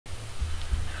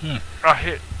I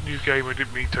hit new game, I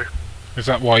didn't mean to. Is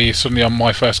that why you're suddenly on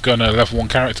my first gun a level 1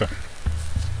 character?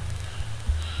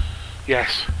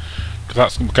 Yes. Because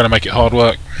that's going to make it hard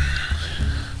work.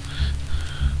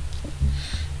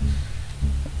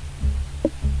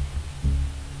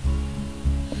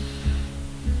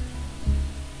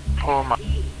 Oh my...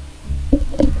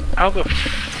 How the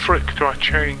frick do I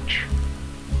change?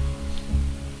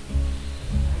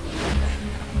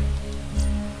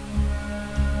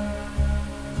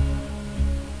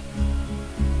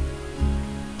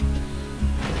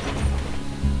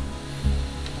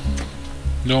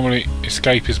 Normally,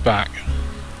 escape is back,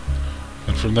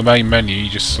 and from the main menu you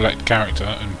just select character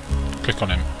and click on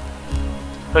him.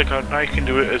 There you go, now you can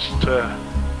do it as the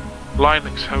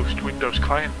Linux host Windows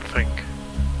client thing.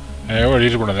 I already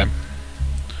did one of them.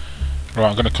 Right,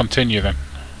 I'm going to continue then.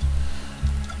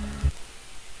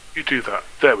 You do that.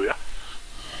 There we are.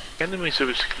 Enemies of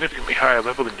a significantly higher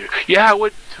level than you. Yeah, I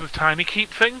went to the tiny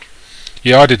keep thing.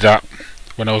 Yeah, I did that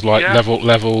when I was like Yeah.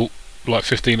 level like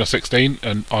 15 or 16,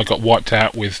 and I got wiped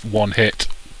out with one hit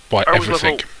by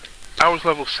everything. I was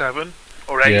level 7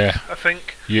 or 8, Yeah. I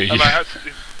think. Yeah. And I had to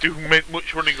do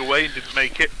much running away and didn't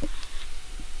make it.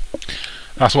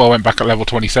 That's why I went back at level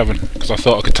 27, because I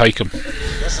thought I could take them.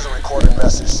 This is a recorded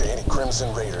message to any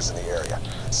Crimson Raiders in the area.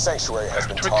 Sanctuary has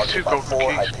been targeted by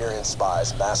 4 Hyperion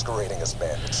spies masquerading as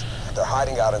bandits. They're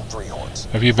hiding out in Three Horns.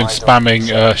 Have you been Find them,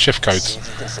 spamming shift codes? see if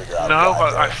you can figure out No, why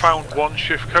I they're found here. one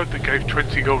shift code that gave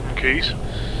 20 golden keys.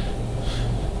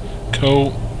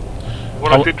 Cool.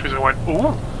 What I did was I went,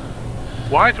 ooh,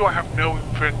 why do I have no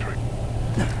inventory?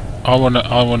 I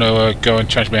wanna go and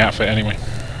change my outfit anyway.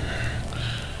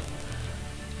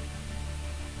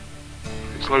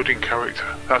 It's loading character.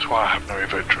 That's why I have no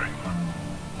inventory.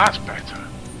 That's better.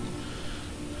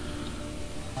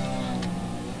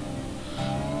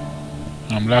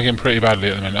 I'm lagging pretty badly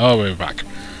at the minute. Oh, we're back.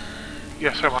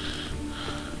 Yes, am I?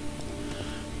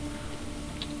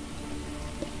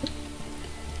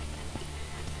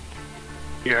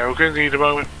 Yeah, we're going to need a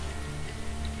moment.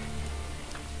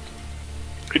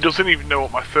 He doesn't even know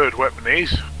what my third weapon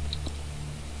is.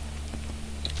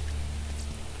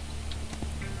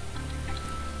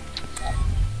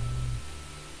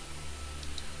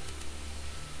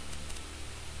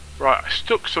 Right, I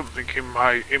stuck something in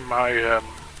my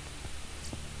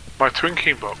my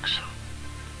twinking box.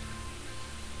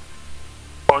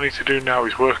 What I need to do now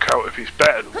is work out if it's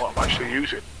better than what I'm actually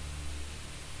using.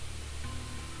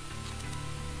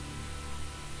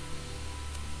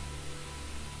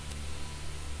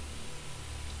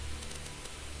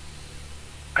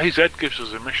 AZ gives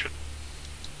us a mission.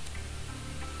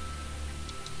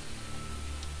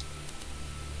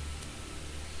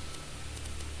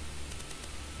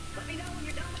 Let me know when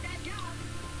you're done with that job.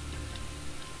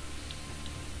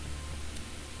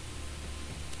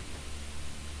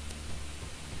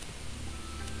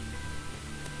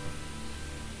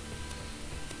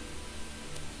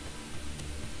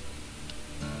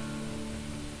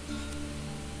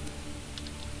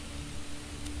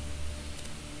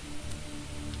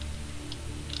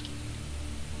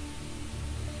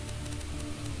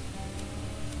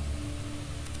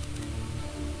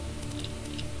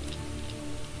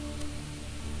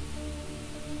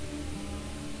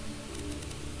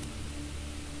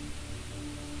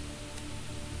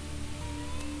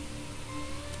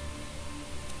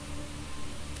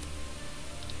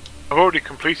 I've already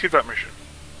completed that mission.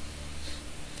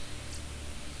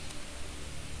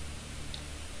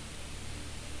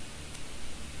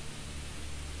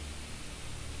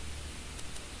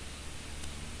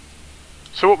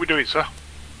 So what are we doing, sir?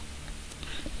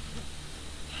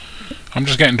 I'm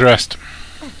just getting dressed.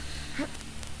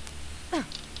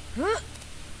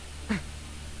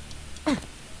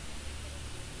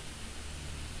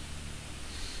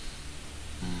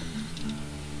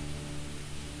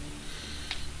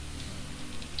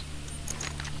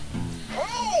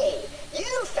 Hey,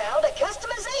 you found a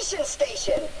customization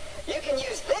station. You can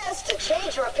use this to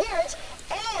change your appearance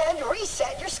and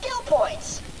reset your skill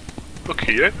points. Look at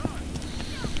you.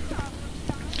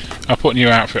 I'll put a new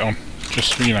outfit on,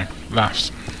 just for, you know,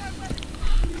 laughs.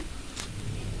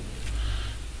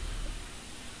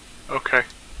 Okay.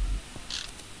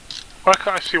 Why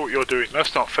can't I see what you're doing?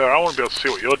 That's not fair. I want to be able to see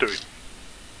what you're doing.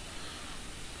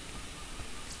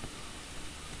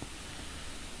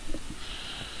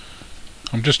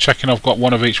 I'm just checking I've got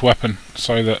one of each weapon,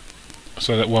 so that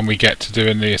when we get to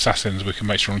doing the assassins, we can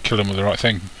make sure and kill them with the right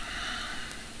thing.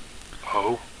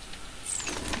 Oh.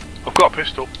 I've got a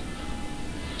pistol.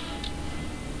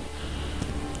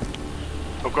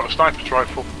 I've got a sniper's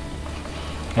rifle.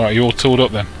 Right, you all tooled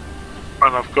up then?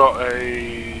 And I've got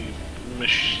a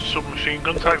submachine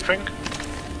gun type thing.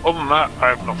 Other than that, I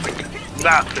have nothing.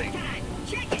 Nothing.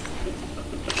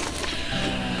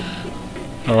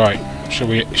 Alright, shall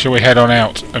we head on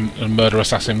out and murder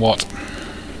Assassin what?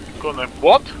 Go on then.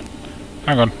 What?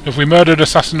 Hang on, have we murdered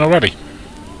Assassin already?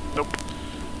 Nope.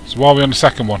 So why are we on the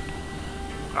second one?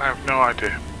 I have no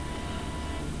idea.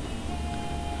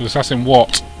 The Assassin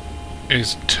what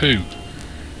is 2.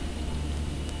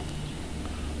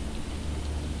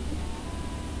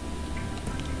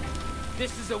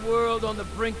 This is a world on the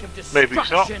brink of destruction. Maybe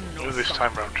it's not this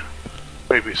time round.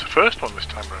 Maybe it's the first one this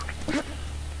time round.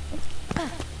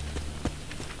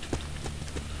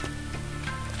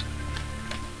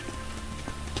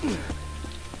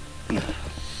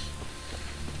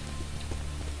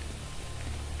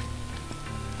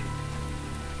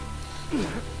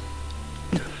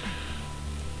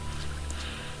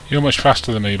 You're much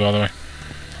faster than me, by the way.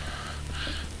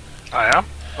 I am?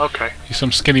 Okay. You're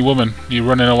some skinny woman. You're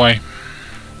running away.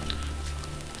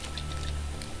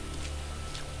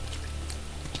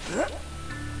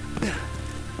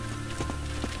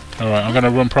 Alright, I'm going to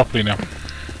run properly now.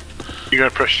 You're going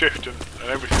to press shift and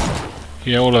everything?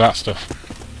 Yeah, all of that stuff.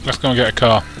 Let's go and get a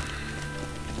car.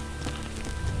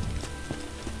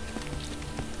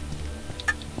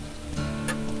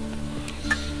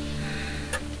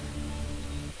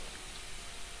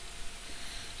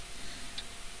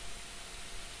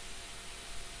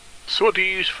 So what do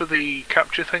you use for the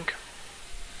capture thing?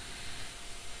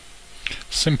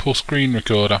 Simple screen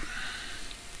recorder.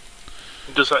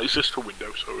 Does that exist for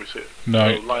Windows or is it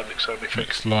No, Linux only thing?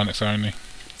 it's Linux only.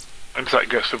 And that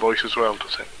gets the voice as well,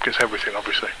 does it? Gets everything,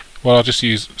 obviously. Well, I'll just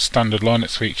use standard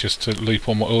Linux features to loop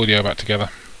all my audio back together.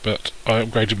 But I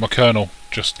upgraded my kernel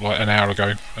just like an hour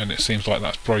ago, and it seems like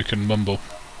that's broken mumble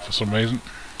for some reason.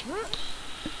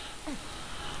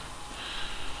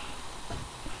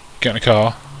 Get in a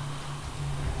car.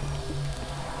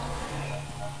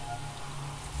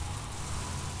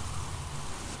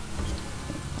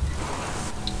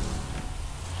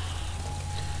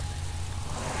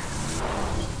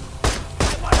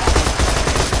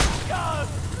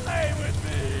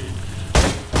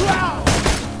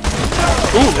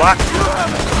 Ooh, lag!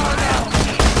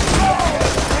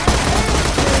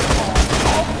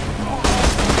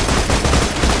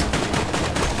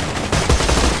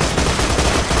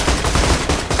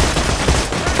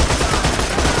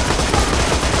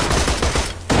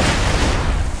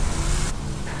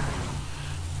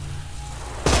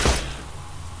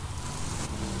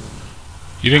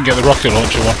 You didn't get the rocket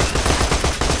launcher one.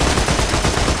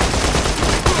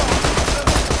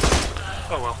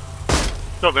 Oh well.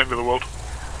 Not the end of the world.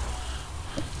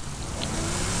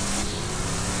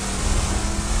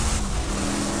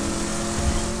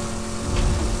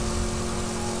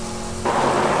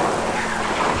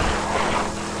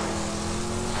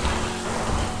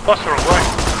 That's the wrong way.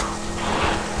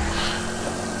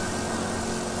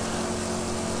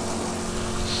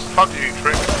 Fuck you,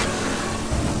 trick.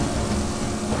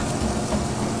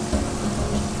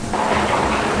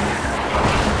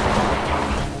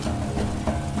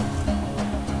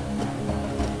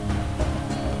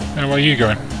 Now, where are you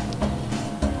going?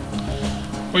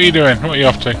 What are you doing? What are you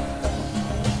off to?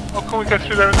 Oh, can we go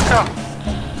through there in the car?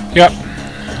 Yep.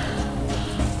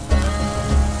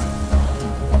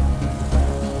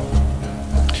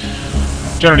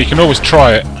 Generally, you can always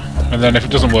try it, and then if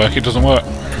it doesn't work, it doesn't work.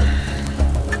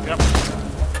 Yep.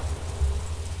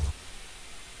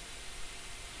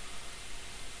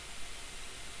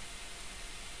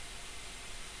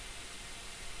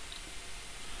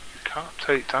 You can't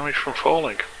take damage from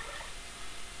falling.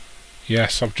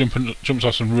 Yes, I've jumped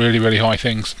off some really, really high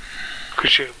things.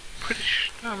 Because you're pretty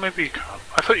no, maybe you can't.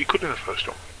 I thought you could in the first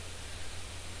one.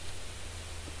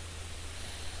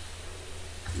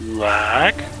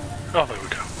 Lag? Oh, there we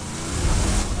go.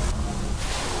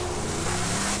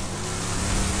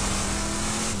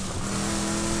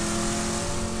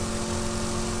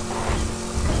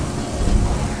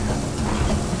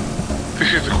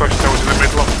 This is the question I was in the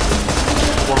middle of.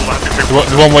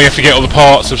 The one where you have to get all the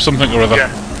parts of something or other?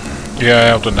 Yeah.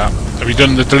 Yeah, I've done that. Have you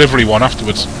done the delivery one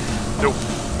afterwards? Nope.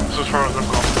 This is as far as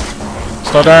I've gone.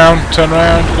 Slow down, turn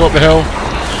around, go up the hill.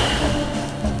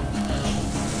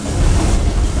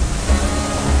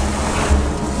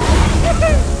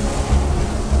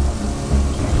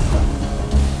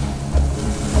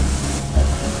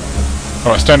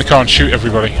 Alright, stay in the car and shoot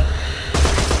everybody.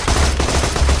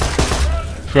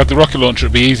 If we had the rocket launcher,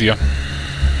 it'd be easier.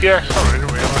 Yeah, sorry, I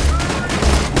didn't realise.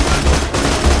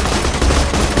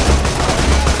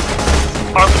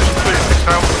 I'll just clear this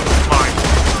out. Mine.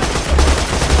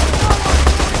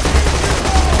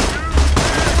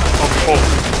 On full.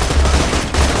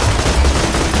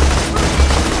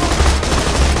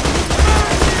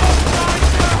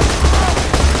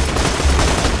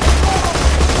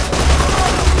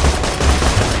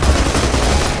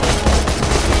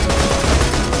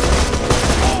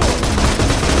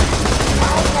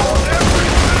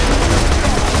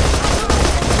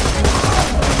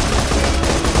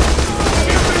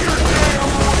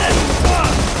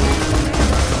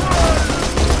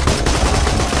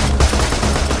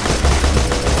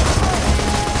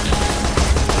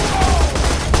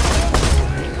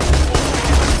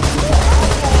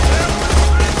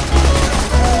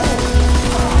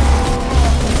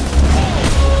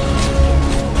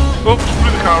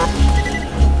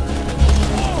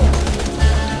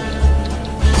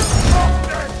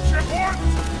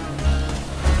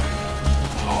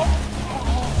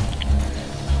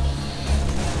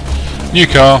 New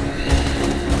car.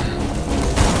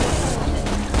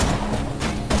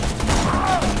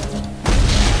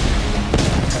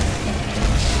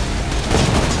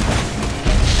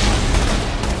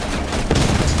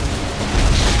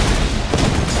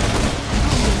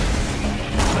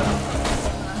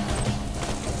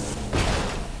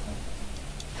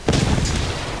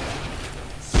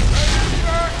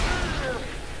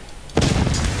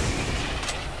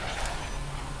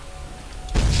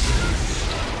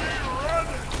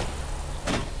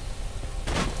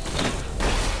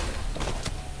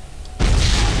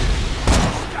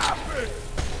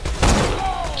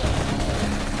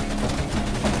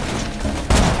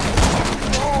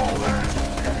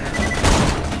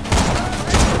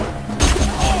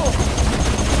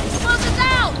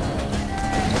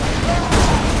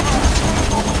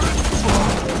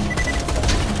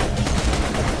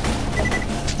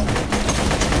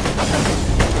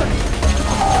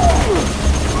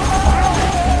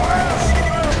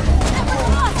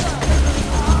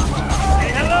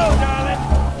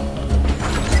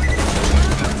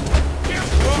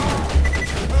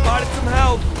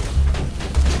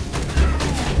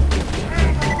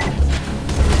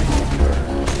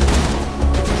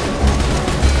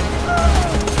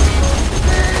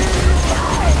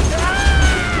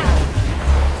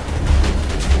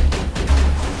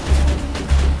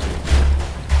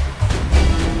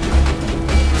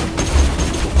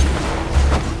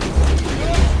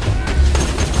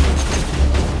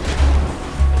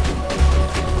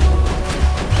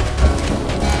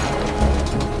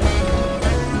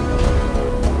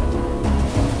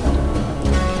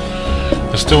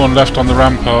 Still one left on the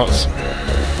ramparts.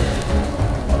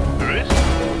 There is?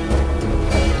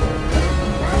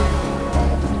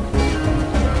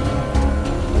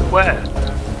 Where?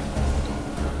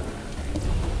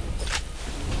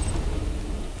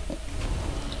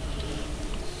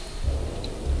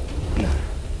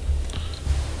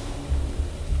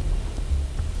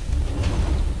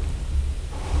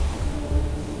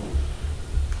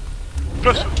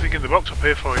 Plus something in the box up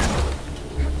here for you.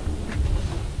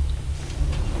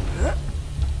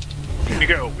 You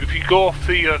get up. If you go off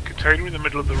the container in the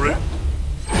middle of the room.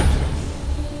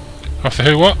 Off the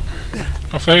who what?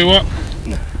 Off the who what?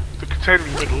 The container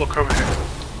in the middle, look over here.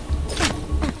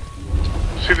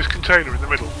 See this container in the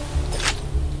middle?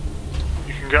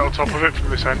 You can get on top of it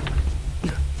from this end.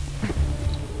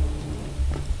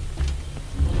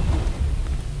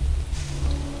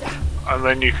 And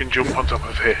then you can jump on top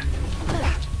of here.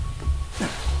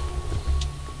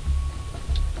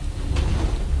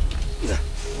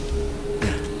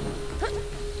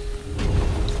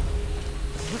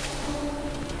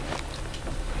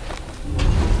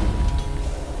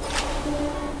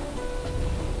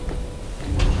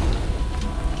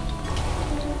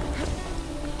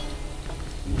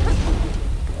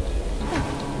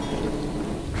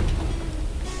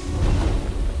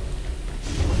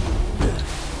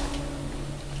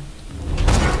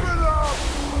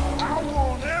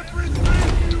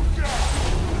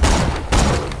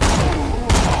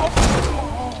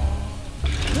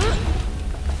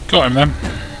 Got him then.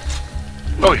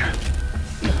 Oh yeah.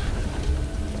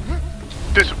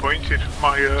 Disappointed.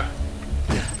 My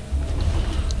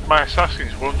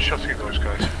assassins one-shotting those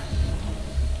guys.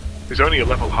 He's only a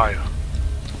level higher.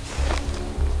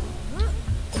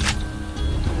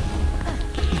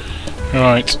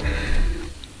 Right.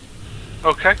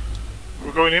 Okay.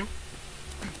 We're going in.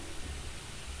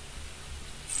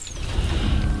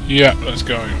 Yeah, let's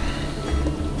go.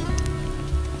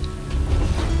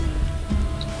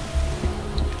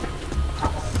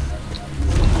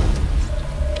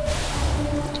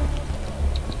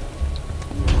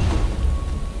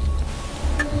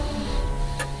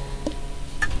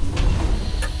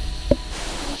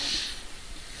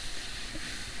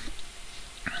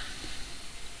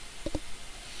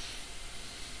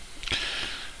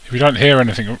 If you don't hear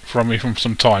anything from me from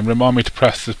some time, remind me to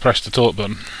press the talk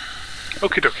button.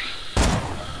 Okie dokie.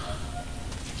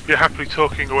 You're happily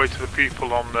talking away to the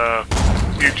people on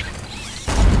YouTube.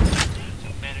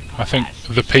 I think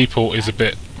the people is a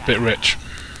bit rich.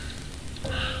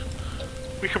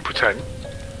 We can pretend.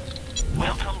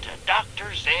 Welcome to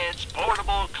Dr. Zed's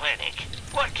portable clinic.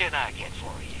 What can I get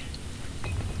for you?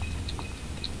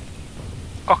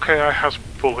 Okay, I has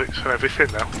bullets and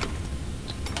everything now.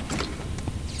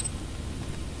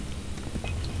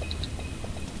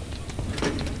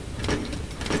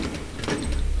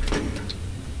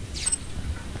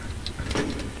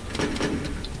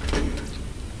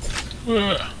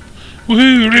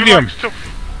 Woohoo, iridium! Do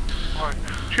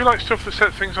you like stuff that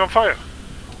sets things on fire?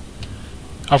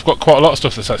 I've got quite a lot of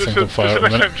stuff that sets things on fire at the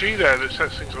There's minute. an SMG there that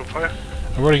sets things on fire.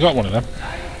 I've already got one of them.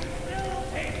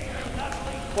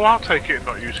 Well, I'll take it and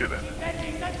not use it then.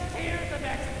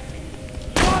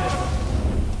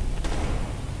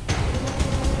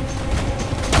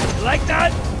 Like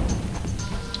that?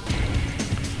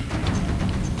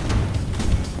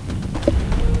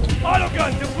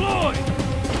 Autogun deployed!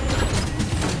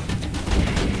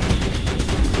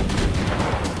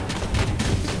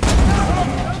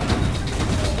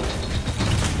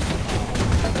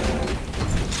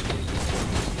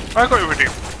 I got it with you.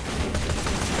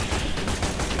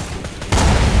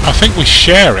 I think we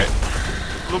share it.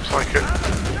 Looks like it.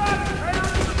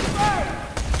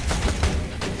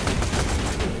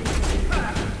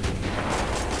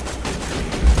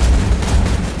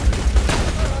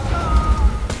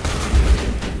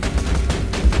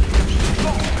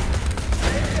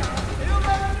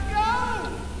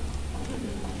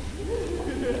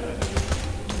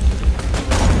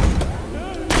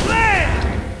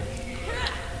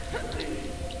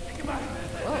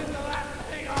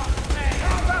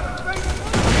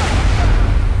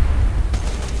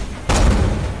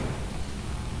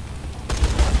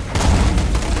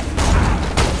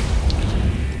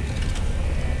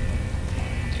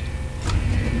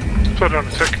 Hold on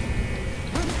a sec.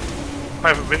 I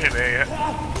haven't been in here yet.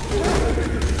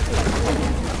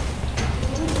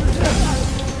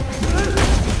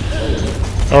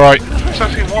 Alright.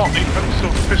 Assassin what?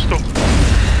 Pistol.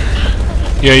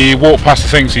 Yeah, you walk past the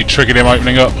thing so you triggered him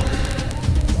opening up.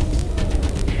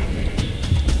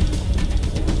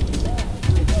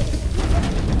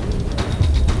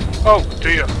 Oh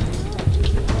dear.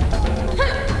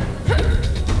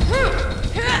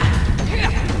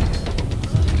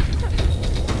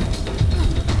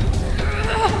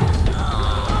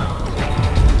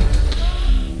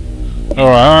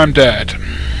 Alright, I'm dead.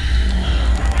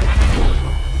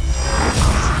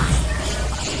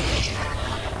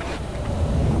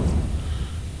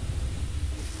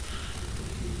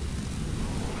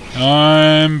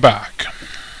 I'm back.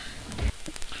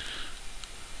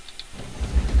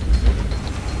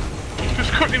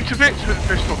 Just cut him to bits with a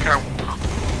pistol count.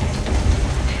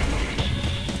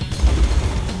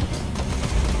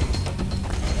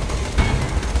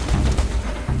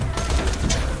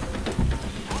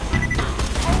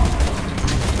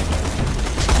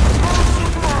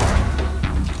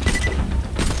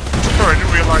 Sorry, I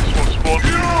didn't realise this one spawned.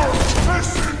 You're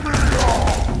pissing me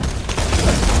off!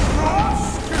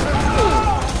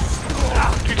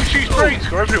 Did you see his brains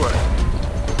go everywhere?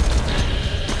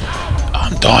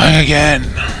 I'm dying again.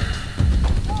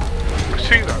 I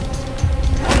see that.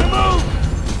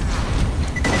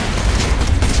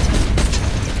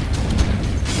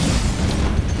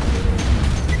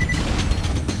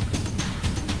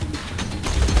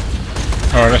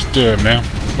 Alright, let's do him now.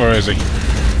 Where is he?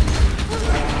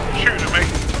 Shooting at me.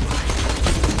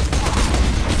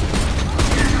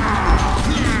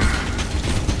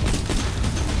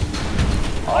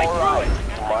 Alright,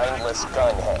 mindless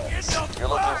gunheads. You're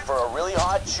looking for a really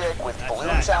hot chick with blue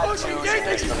tattoos and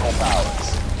mystical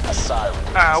powers. A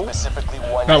siren. Ow. Specifically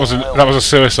one That was a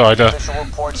suicider.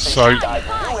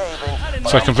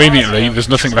 So conveniently, there's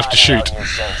nothing left to shoot.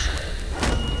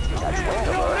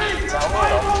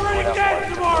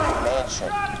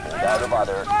 Out of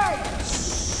other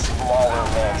smaller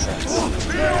mansions.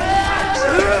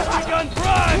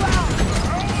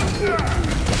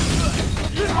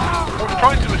 I was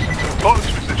trying to listen to the bonus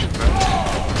musician there.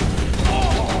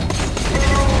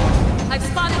 I've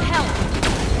spotted help.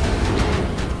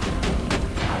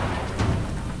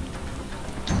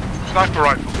 Sniper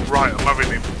rifle. Right, I'm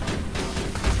having him.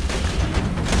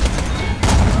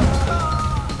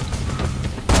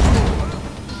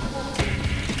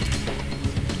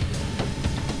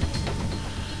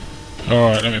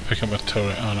 Alright, let me pick up a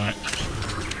turret. Alright.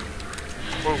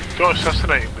 Well, don't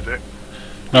assassinate him with it.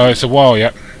 No, it's a while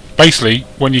yet. Basically,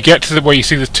 when you get to the where you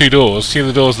see the two doors, see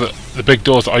the doors that the big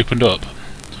doors that opened up.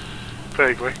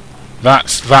 Vaguely.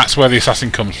 That's where the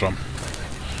assassin comes from.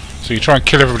 So you try and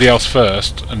kill everybody else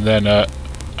first, and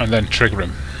then trigger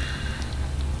him.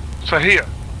 So here.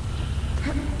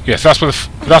 Yes, that's where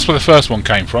the first one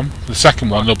came from. The second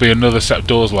one, there'll be another set of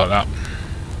doors like that.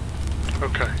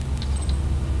 Okay.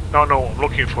 Now I know what I'm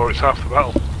looking for. It's half the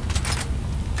battle.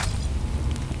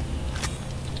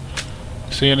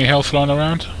 See any health lying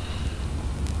around?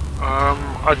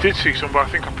 I did see some, but I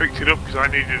think I picked it up because I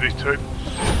needed it too.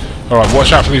 Alright,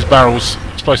 watch out for these barrels.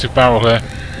 Explosive barrel here.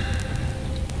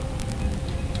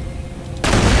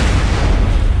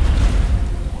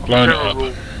 Blowing it General up.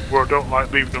 rule where I don't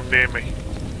like leaving them near me.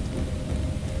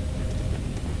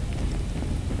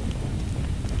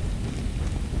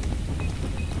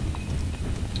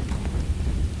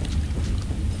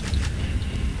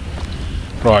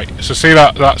 Right, so see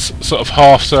that's sort of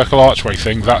half circle archway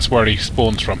thing, that's where he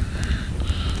spawns from.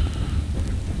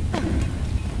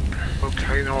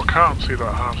 Okay, no I can't see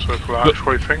that half circle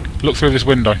archway thing. Look through this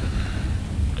window.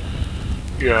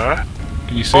 Yeah.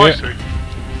 Can you see I it? see.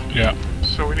 Yeah.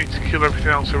 So we need to kill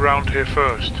everything else around here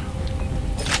first.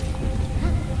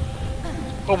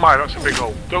 Oh my, that's a big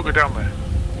hole. Don't go down there.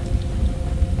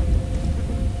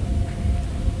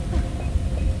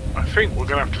 I think we're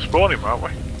going to have to spawn him, aren't we?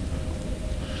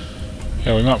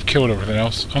 Yeah, we might have killed everything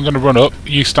else. I'm going to run up,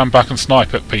 you stand back and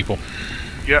snipe at people.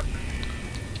 Yep.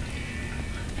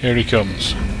 Here he comes.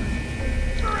 Say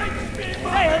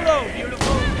hello,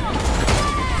 beautiful.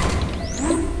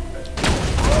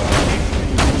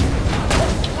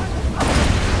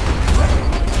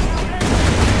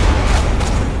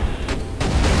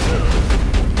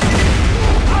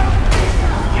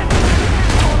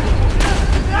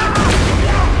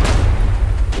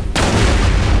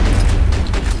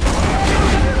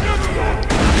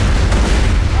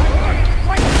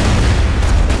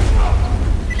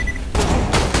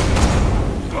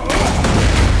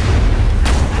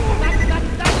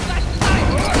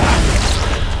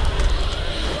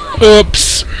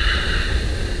 Oops!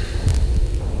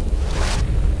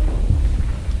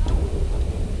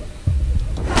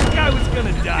 I was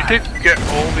gonna die. You did get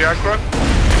all the aggro.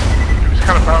 It was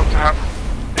kind of about to happen.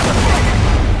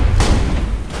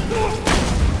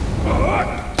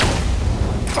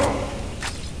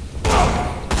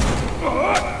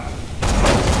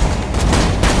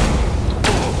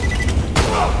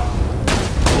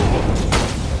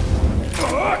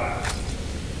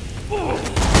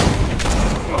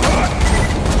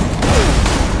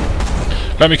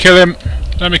 Let me kill him!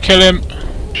 Let me kill him!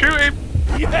 Shoot him!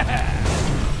 Yeah.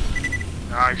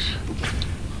 Nice.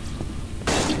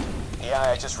 Yeah,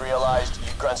 I just realized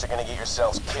you grunts are gonna get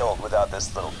yourselves killed without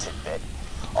this little tidbit.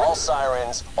 All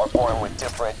sirens are born with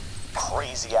different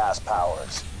crazy-ass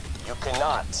powers. You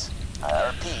cannot,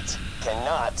 I repeat,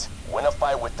 cannot win a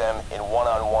fight with them in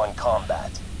one-on-one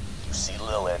combat. You see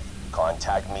Lilith,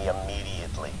 contact me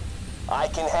immediately. I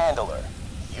can handle her.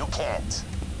 You can't.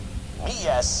 Me,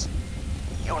 yes.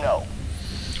 You know.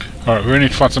 Alright, we really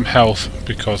need to find some health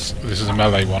because this is a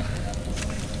melee one.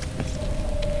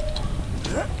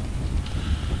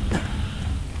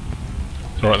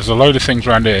 Alright, there's a load of things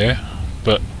around here,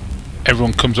 but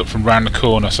everyone comes up from round the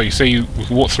corner. So you see, we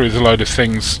can walk through the load of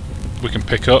things we can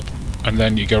pick up, and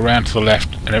then you go round to the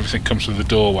left and everything comes through the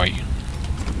doorway.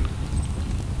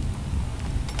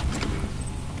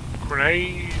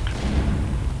 Grenade.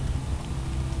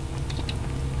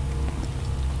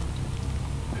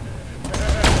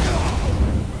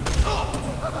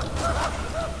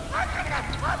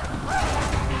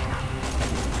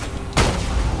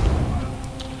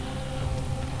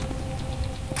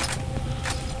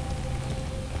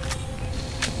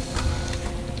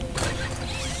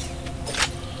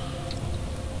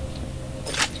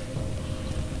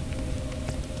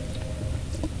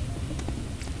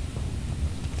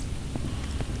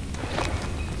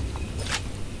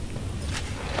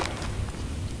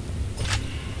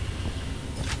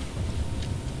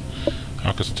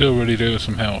 I could still really do with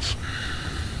some health.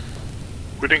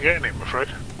 We didn't get any, I'm afraid.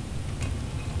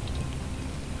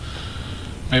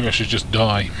 Maybe I should just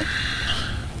die.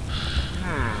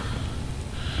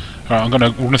 Alright, I'm gonna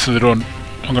run through the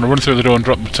door and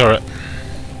drop the turret.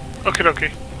 Okie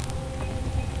dokie.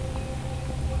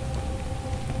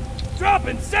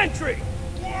 Dropping sentry.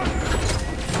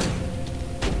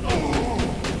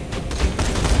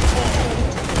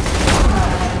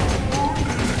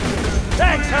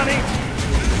 Thanks, honey.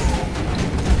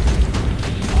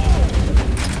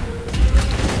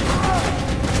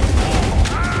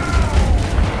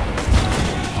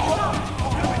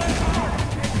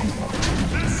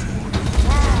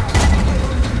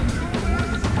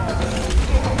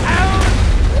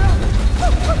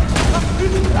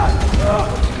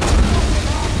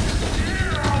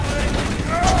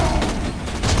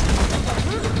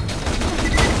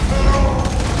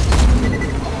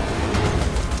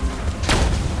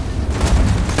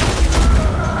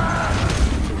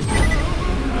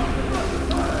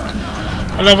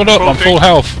 I leveled up, I'm full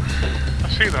health. I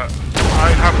see that. I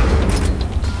haven't.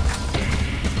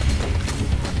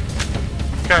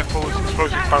 Careful, it's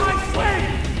explosive power.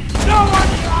 No one.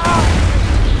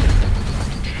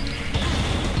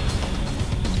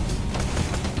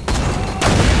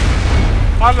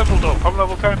 I leveled up, I'm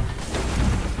level 10.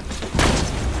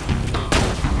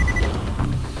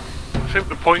 I think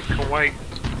the point can wait.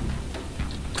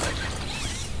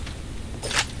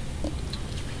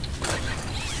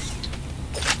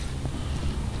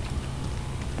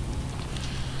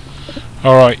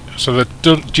 Alright, So the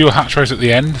dual hatchways at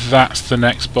the end, that's the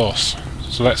next boss.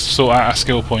 So let's sort out our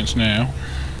skill points now.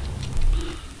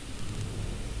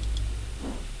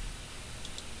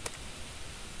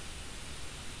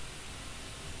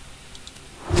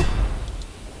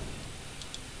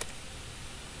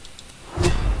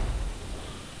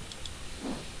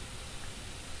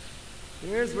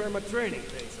 Here's where my training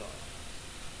pays off.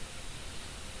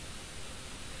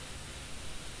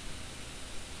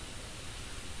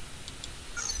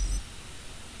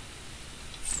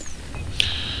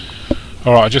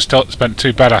 Alright, I just spent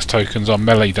 2 badass tokens on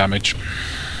melee damage.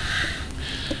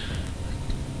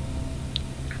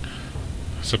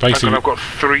 So basically, And I've got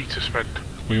 3 to spend.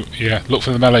 Yeah, look for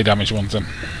the melee damage ones then.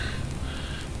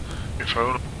 If I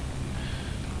want.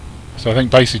 So I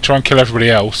think basically try and kill everybody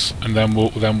else, and then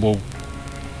we'll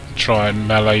try and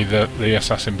melee the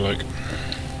assassin bloke.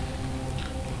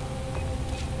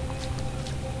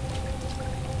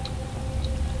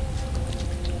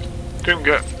 Didn't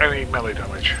get any melee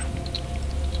damage.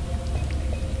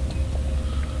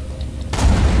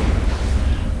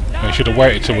 You should have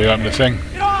waited till we opened the thing.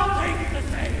 It all tastes the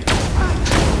same.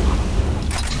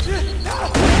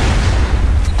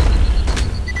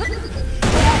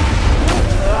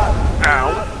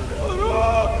 Ow.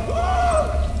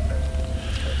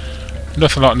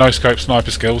 Nothing like no-scope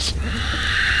sniper skills.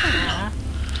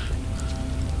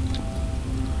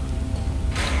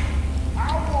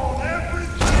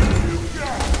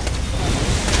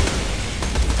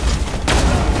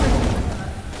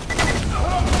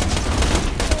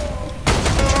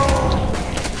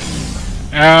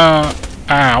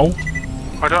 Ow.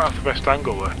 I don't have the best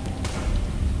angle there.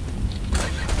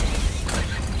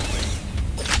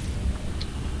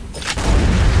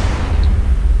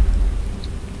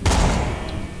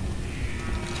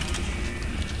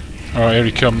 Alright, here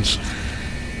he comes.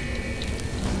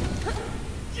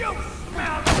 You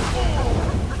smell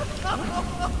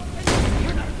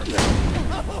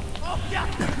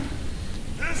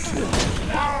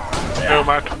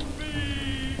Nomad.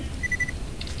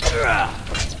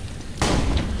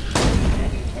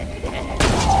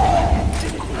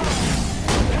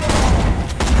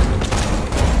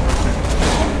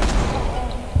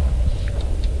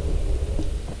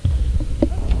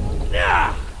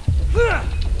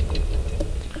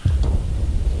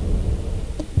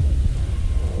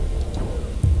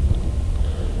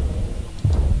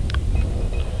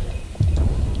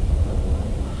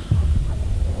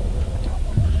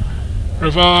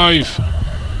 Revive!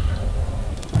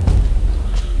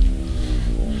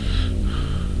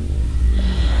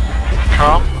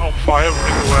 Calm, on fire,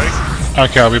 running away.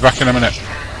 Okay, I'll be back in a minute.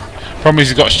 Problem is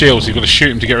he's got shields, you've got to shoot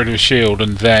him to get rid of his shield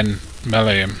and then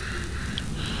melee him.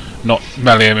 Not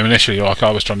melee him initially like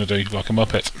I was trying to do, like a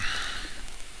muppet.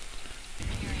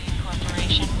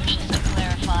 Corporation wishes to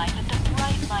clarify that the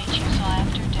bright light you saw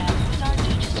after death was our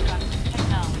destructive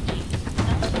technology.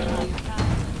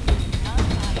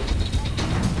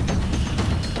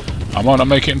 I might not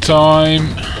make it in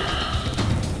time.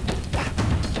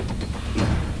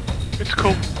 It's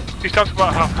cool. He's down to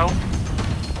about half health.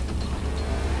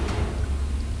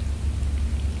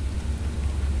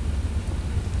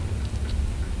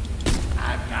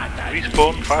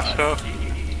 Respawn faster.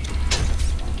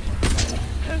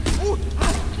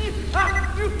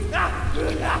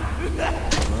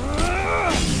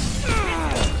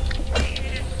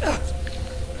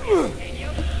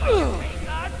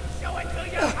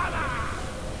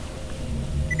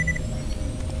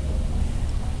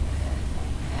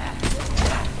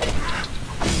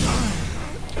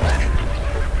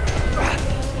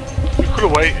 You could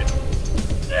have waited.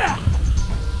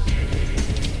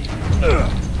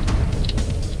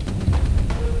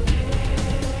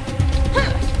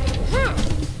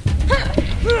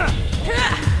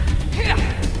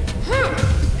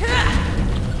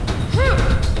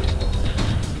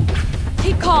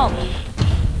 Keep calm.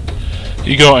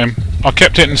 You got him. I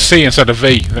kept it in C instead of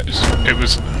V. It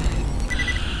was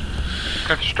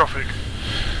Catastrophic.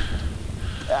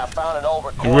 Yeah, I found an old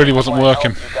recording. It really wasn't Might help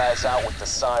working. You guys out with the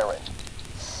siren.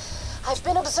 I've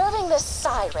been observing this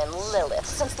siren, Lilith,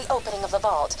 since the opening of the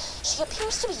vault. She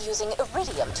appears to be using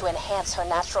iridium to enhance her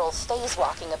natural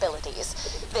phase-walking abilities.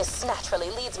 This naturally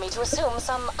leads me to assume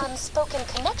some unspoken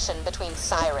connection between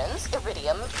sirens,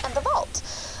 iridium, and the vault.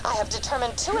 I have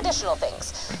determined 2 additional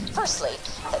things. Firstly,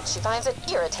 that she finds it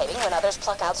irritating when others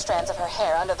pluck out strands of her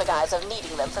hair under the guise of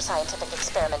needing them for scientific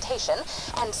experimentation.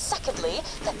 And secondly,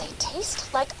 that they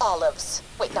taste like olives.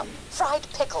 Wait, no, fried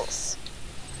pickles.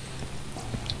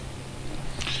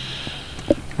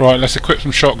 right. Let's equip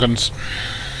some shotguns.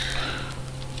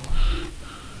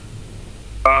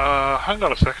 Hang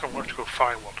on a second, I'm going to go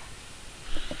find one.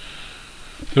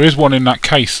 There is one in that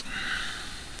case.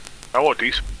 Oh, what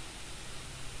decent.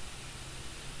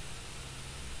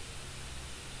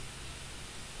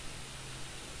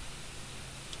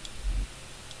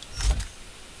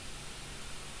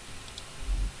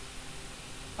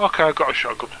 Okay, I've got a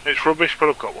shotgun. It's rubbish, but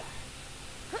I've got one.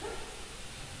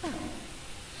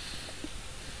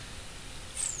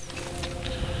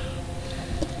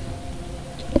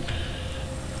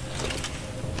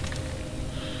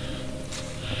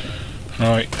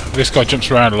 Right, this guy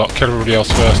jumps around a lot. Kill everybody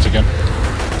else first again.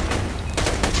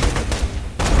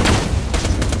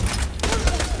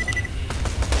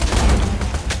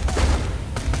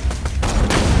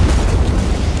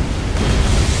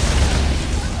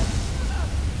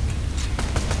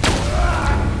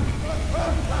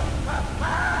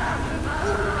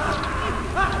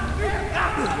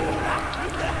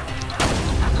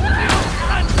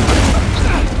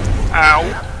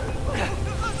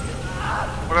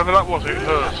 Whatever that was, it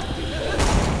hurt.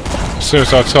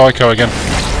 Suicide Psycho again.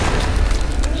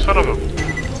 Son of a...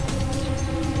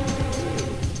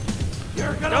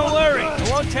 Don't worry, I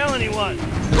won't tell anyone.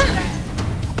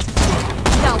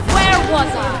 Now where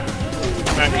was I?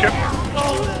 Thank you.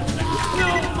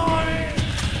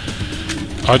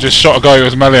 I just shot a guy who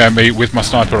was melee at me with my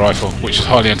sniper rifle, which is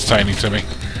highly entertaining to me.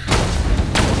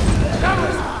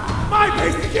 My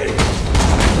base again.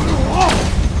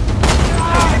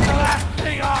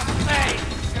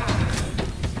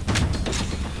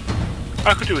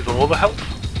 I could do with all the help.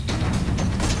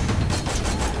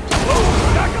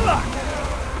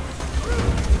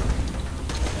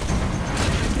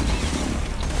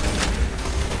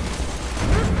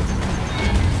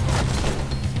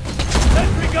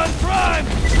 Sentry gun prime.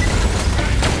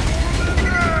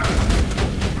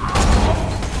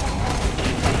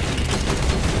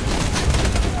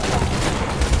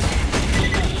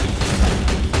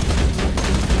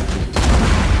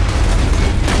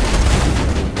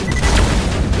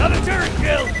 Another turret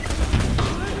kill!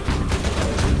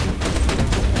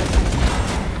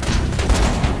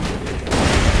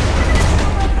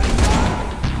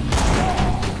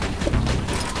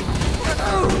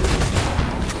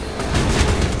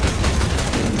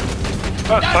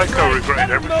 That psycho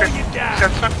regretted everything. You down.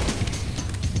 Said so.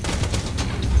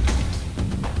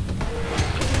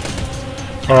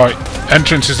 Alright,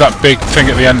 entrance is that big thing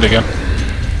at the end again.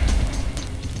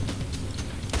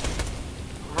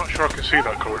 I'm not sure I can see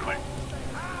that currently.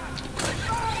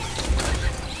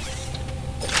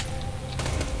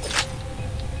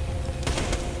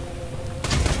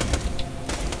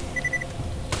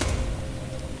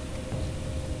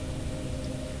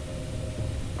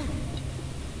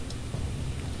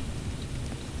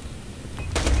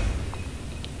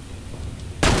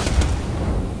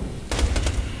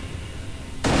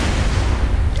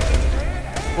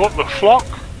 What the flock?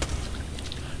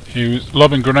 He was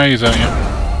lobbing grenades at you.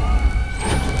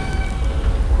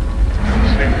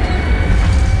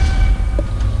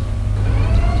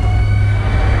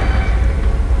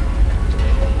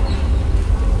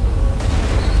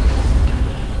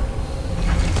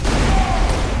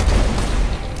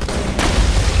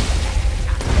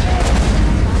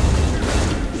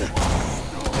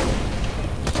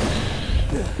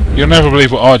 You'll never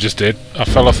believe what I just did. I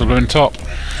fell off the balloon top.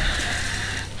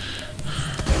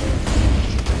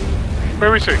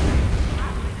 Where is he?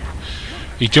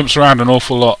 He jumps around an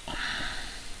awful lot.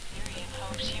 Miriam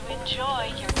hopes you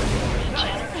enjoy your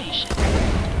regeneration.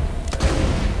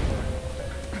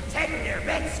 Tender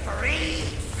bits for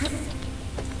ease.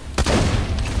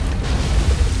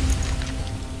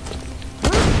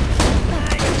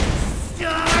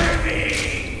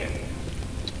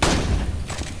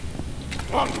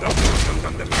 I'm starving.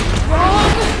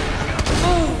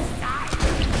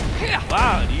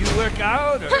 Wow, do you work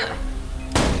out or?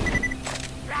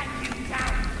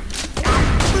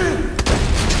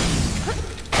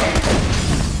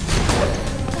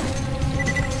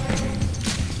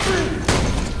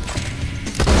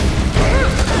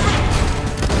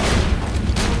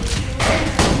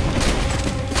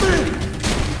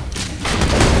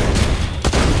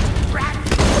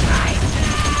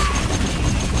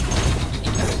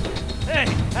 Hey,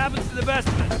 happens to the best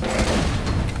of us.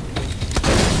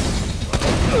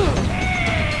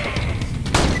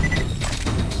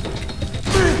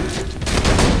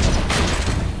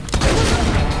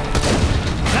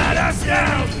 Let us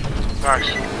down!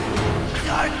 Nice.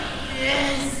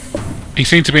 He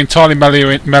seemed to be entirely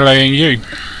meleeing you.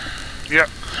 Yep.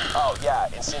 Oh yeah,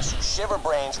 and since you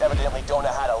shiverbrains evidently don't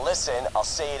know how to listen, I'll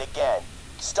say it again.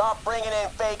 Stop bringing in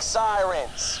fake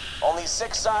sirens. Only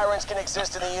 6 sirens can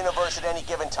exist in the universe at any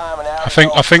given time, and I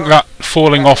think that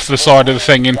falling off the side of the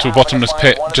thing into a bottomless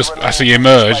pit just as he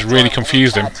emerged really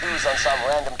confused him. Tattoos on some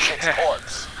random chick's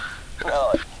corpse.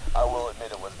 Well, I will admit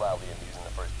it was wildly amusing the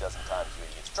first dozen times you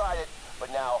idiots tried it,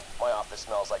 but now my office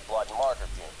smells like blood and marker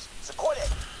fumes. So quit it!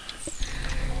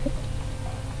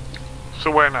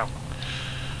 So where now?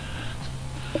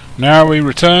 Now we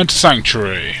return to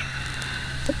Sanctuary.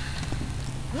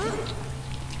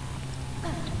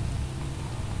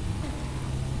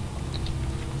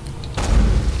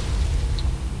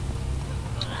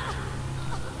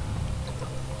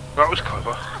 That was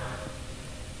clever.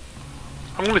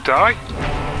 I'm gonna die.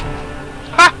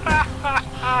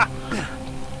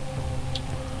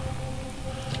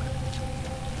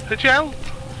 Did you help?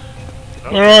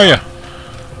 Where are you?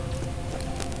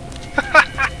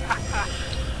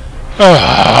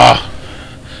 Ah!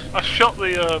 I shot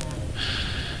the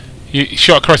You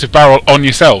shot a corrosive barrel on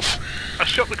yourself. I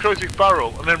shot the corrosive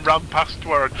barrel and then ran past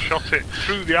where I'd shot it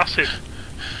through the acid.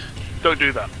 Don't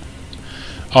do that.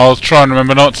 I'll try and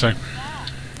remember not to.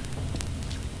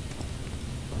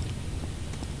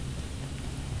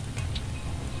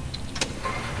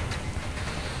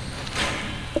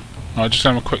 I'll just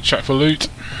have a quick check for loot.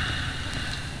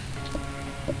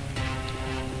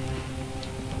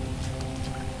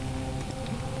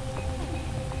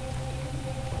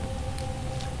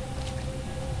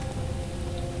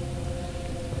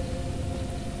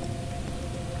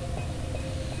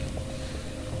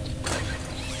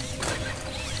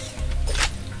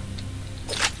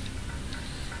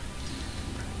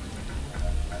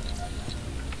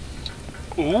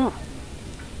 Ooh.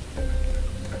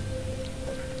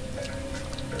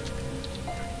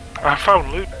 I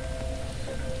found loot.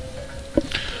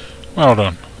 Well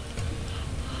done.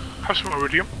 Have some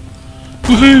iridium.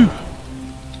 Woohoo!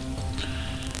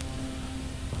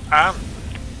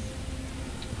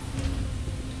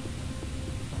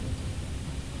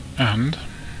 And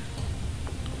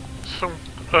some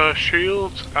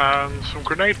shields and some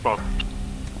grenade bombs.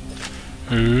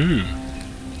 ooh.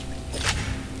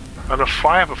 And I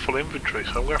have a full inventory,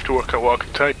 so I'm gonna have to work out what I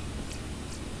can take.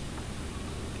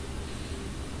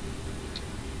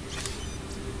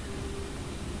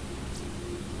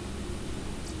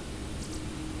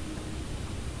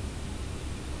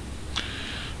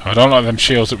 I don't like them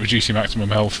shields that reduce your maximum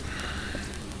health.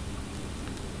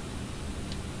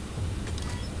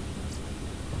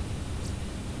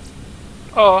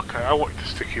 Oh, okay. I wanted the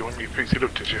sticky one. You picked it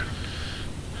up, did you?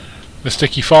 The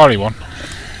sticky fiery one.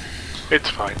 It's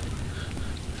fine.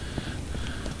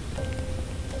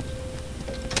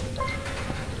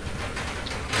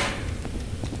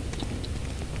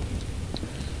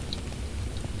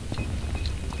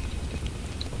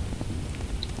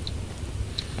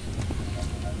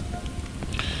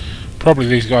 Probably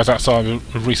these guys outside have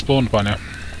respawned by now.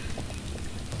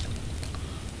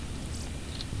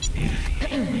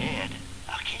 If you're mad,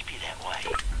 I'll keep you that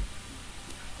way.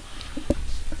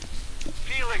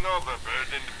 Feeling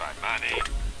overburdened by money?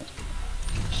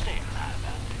 Stay alive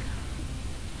out there.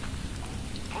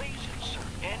 Please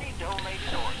insert any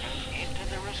donated organs into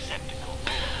the receptacle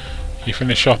below. You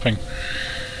finished shopping?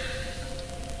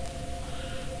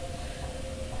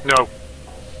 No.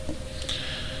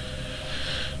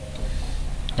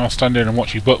 I'll stand in and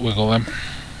watch you butt wiggle then.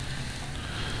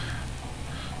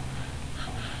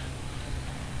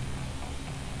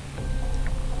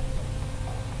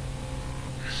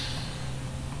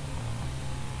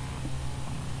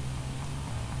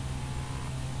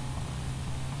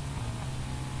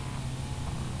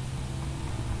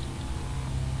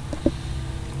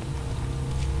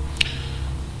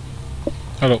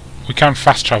 Oh look, we can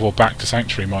fast travel back to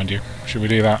Sanctuary, mind you. Should we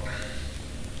do that?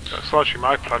 That's largely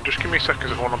my plan. Just give me a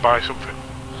second if I want to buy something.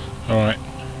 Alright.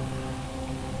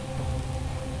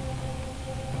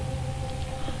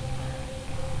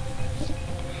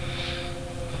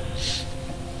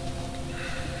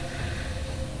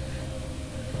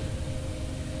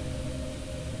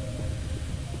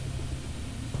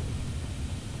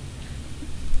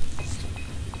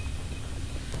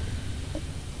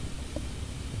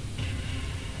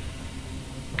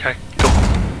 Okay, done.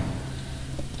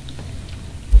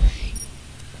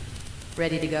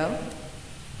 Ready to go?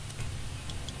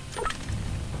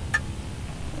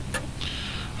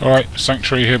 Alright,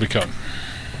 Sanctuary, here we come.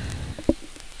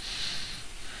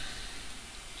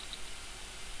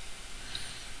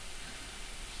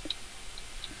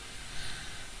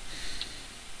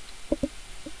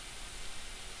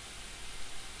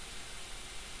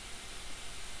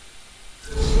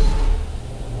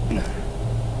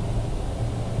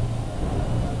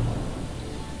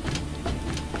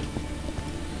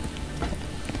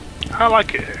 I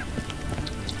like it here.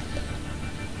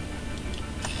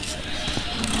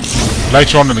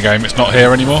 Later on in the game, it's not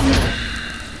here anymore.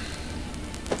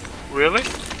 Really?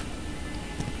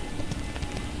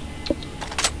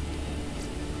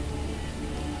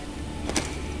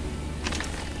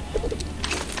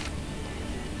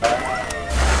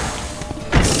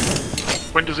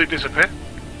 When does it disappear?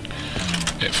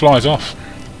 It flies off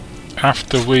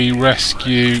after we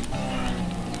rescue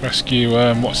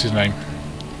what's his name?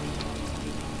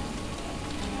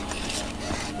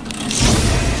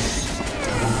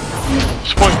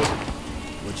 Spoiler.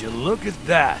 Would you look at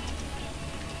that?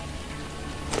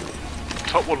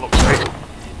 Top one looks safe.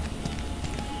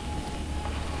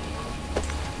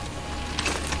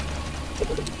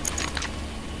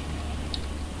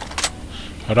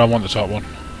 I don't want the top one.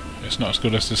 It's not as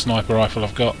good as the sniper rifle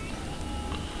I've got.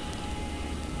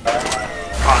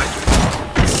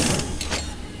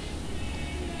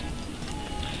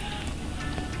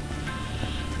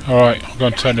 Alright, I'm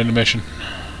going to turn in the mission.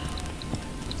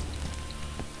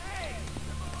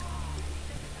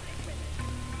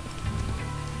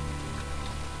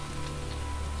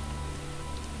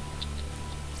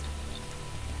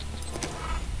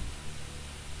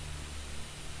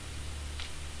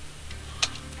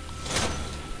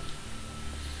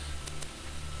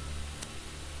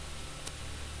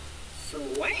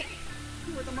 Sweet!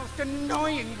 You are the most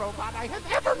annoying robot I have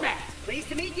ever met! Pleased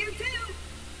to meet you too!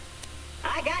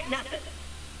 I got nothing.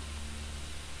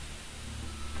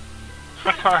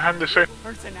 I can't hand this in.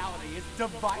 Personality is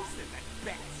divisive at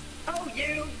best. Oh,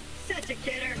 you! Such a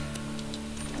kidder!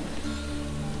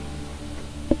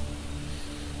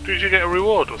 Did you get a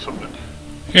reward or something?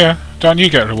 Yeah, don't you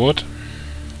get a reward?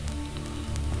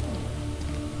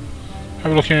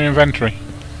 Have a look in your inventory.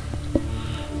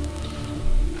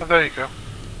 Oh, there you go.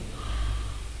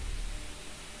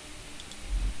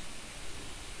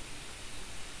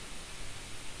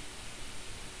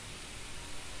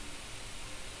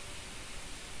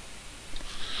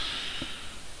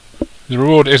 The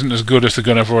reward isn't as good as the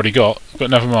gun I've already got, but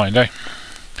never mind, eh?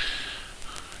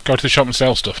 Go to the shop and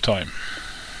sell stuff time.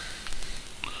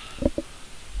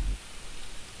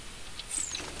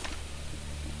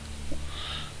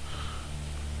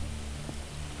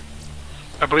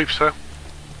 I believe so.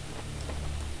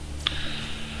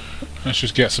 Let's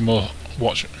just get some more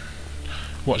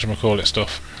whatchamacallit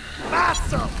stuff.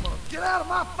 Awesome! Get out of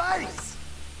my face!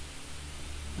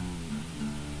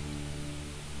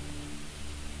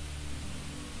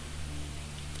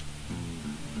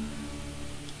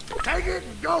 Take it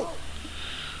and go!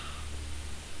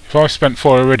 If I've spent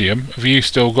 4 iridium, have you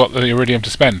still got the iridium to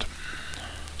spend?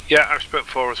 Yeah, I've spent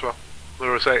 4 as well.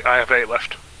 There was 8. I have 8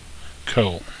 left.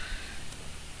 Cool.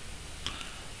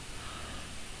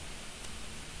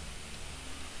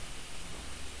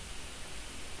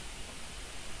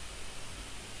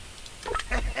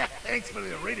 Thanks for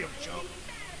the iridium, chump.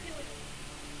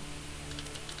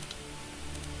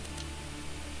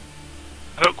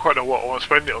 I don't quite know what I want to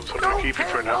spend it on, so I'm going to keep it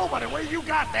for now. Nobody, where you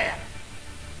got that?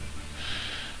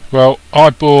 Well,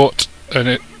 I bought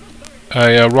a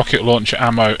rocket launcher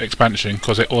ammo expansion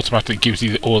because it automatically gives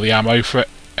you all the ammo for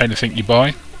anything you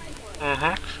buy.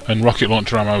 And rocket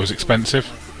launcher ammo is expensive,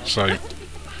 so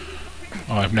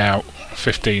I have now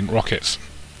 15 rockets.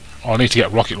 I'll need to get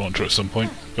a rocket launcher at some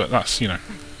point, but that's, you know,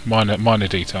 minor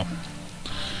detail.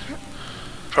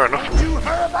 Fair enough. You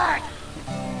hurry back!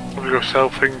 I'm going to go sell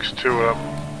things to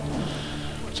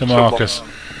Marcus.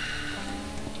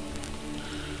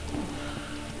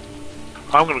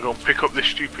 I'm going to go and pick up this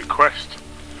stupid quest.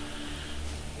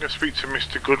 I'm going to speak to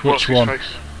Mr. Good. Which one?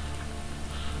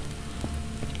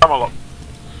 Camelot.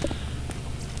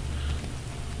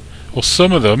 Well,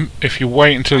 some of them, if you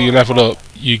wait until you level up,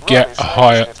 you get a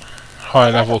higher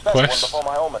level quest.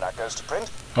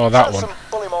 Oh, that one.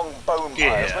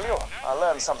 Yeah. I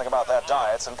learned something about their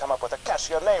diets and come up with a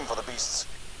catchier name for the beasts.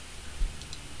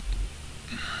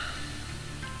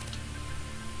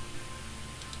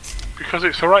 Because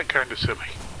it's the right kind of silly.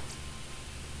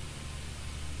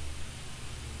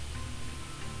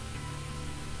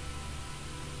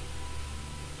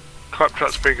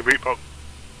 Claptrap's being a beatbox.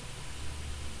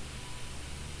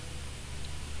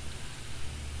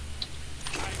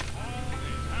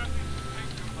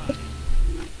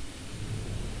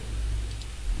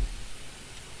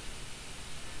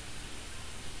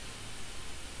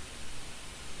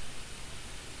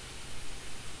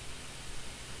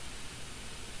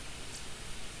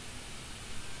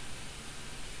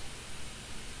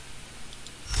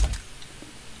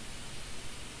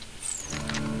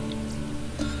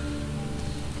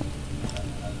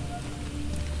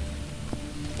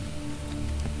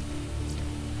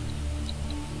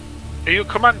 Are you a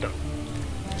commando?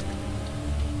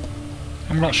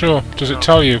 I'm not sure. Does it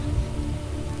tell you?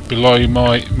 below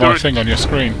my thing on your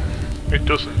screen? It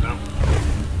doesn't, no.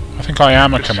 I think I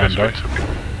am a It says commando. wait a minute.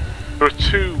 There are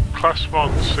 2 class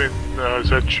mods in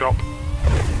Z shop.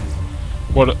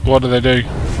 What do they do?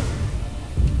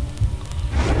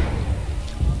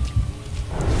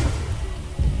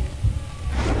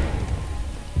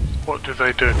 What do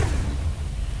they do?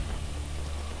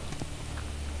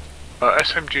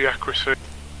 SMG accuracy,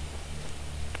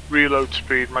 reload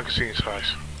speed, magazine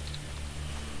size.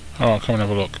 Alright, come and have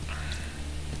a look.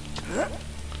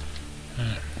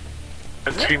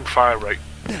 And team fire rate.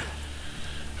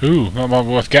 Ooh, that might be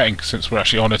worth getting since we're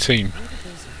actually on a team.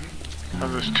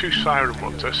 And there's 2 siren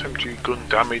ones, SMG gun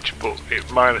damage, but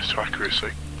it minus to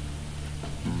accuracy.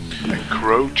 And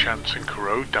corrode chance and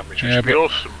corrode damage, which would be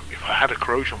awesome if I had a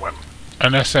corrosion weapon.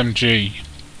 An SMG,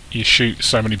 you shoot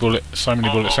so many bullets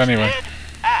anyway. Dead?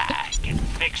 I can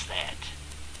fix that.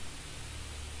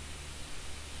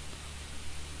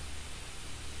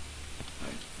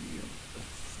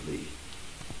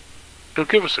 He'll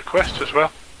give us a quest as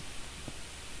well.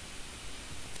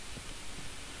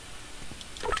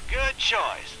 Good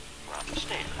choice. From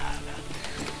State Island.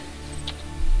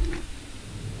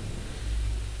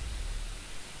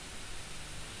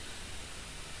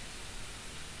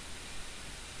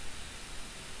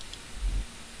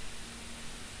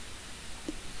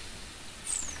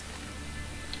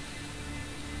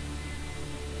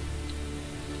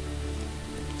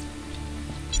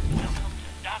 Welcome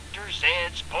to Dr.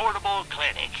 Zed's Portable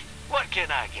Clinic. What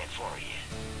can I get for you?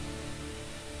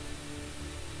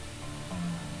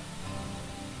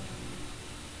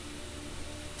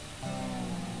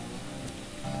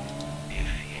 If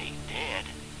you ain't dead,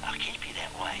 I'll keep you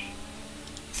that way.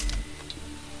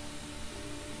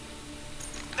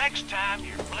 Next time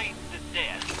you're bleeding to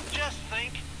death, just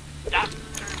think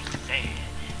Dr. Zed.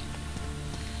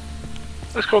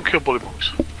 Let's go and kill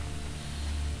bullymongs.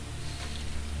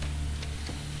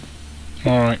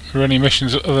 Alright, are there any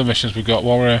other missions we've got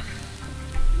while we're here?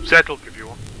 Zed will give you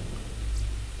one.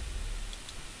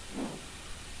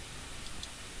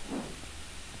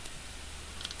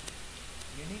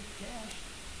 You need cash.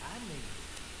 I need it.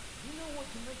 You know what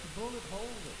can make a bullet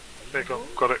hole? There you go,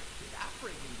 got it. I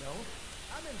freaking don't.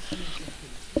 I've been seeing some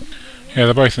Yeah,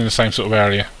 they're both in the same sort of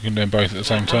area. We can do them both at the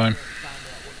same time.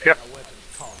 Yep. An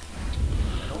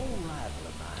old rival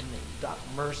of mine named Doc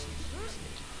Mercy's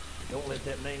listening. Don't let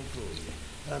that name fool you.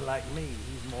 Unlike me,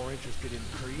 he's more interested in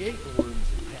creating wounds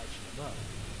than patching them up.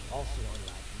 Also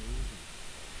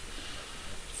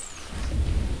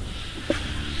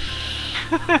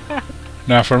unlike me.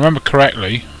 Now, if I remember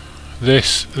correctly,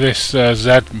 this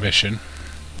Z mission,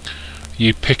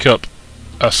 you pick up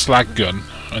a slag gun,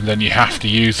 and then you have to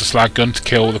use the slag gun to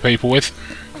kill the people with.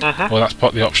 Well, that's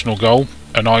part of the optional goal,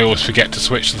 and I always forget to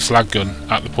switch to the slag gun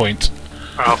at the point.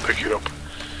 I'll pick it up.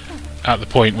 At the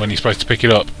point when you're supposed to pick it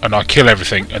up, and I kill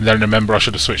everything, and then remember I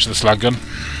should have switched to the slag gun.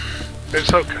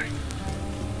 It's okay.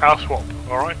 I'll swap,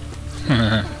 alright?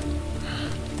 I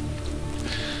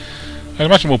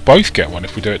imagine we'll both get one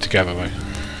if we do it together, though.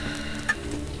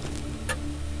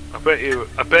 I bet you,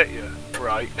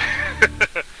 right.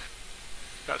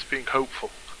 That's being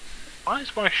hopeful. Why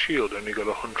has my shield only got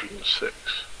 106?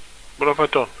 What have I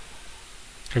done?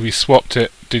 Have you swapped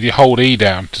it? Did you hold E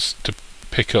down to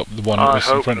pick up the one that was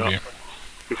in front of you?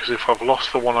 Because if I've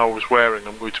lost the one I was wearing,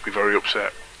 I'm going to be very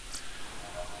upset.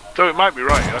 Though it might be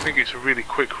right, I think it's a really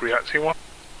quick reacting one.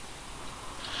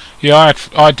 Yeah,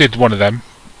 I did one of them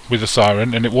with a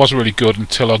siren, and it was really good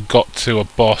until I got to a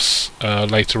boss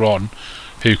later on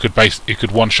who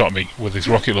could one-shot me with his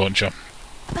rocket launcher.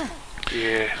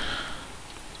 Yeah.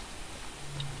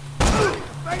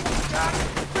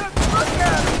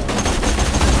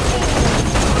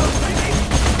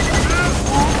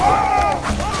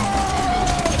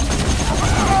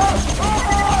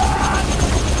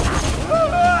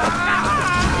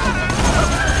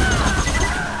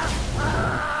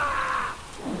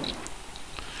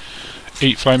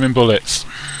 Eat flaming bullets.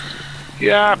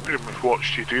 Yeah, I pretty much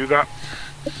watched you do that.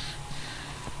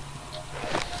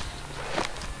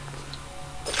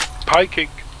 Piking.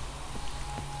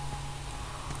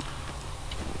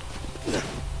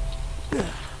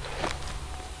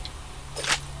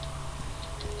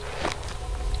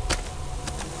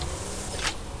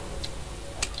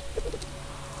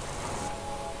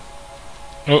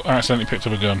 Oh, I accidentally picked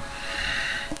up a gun.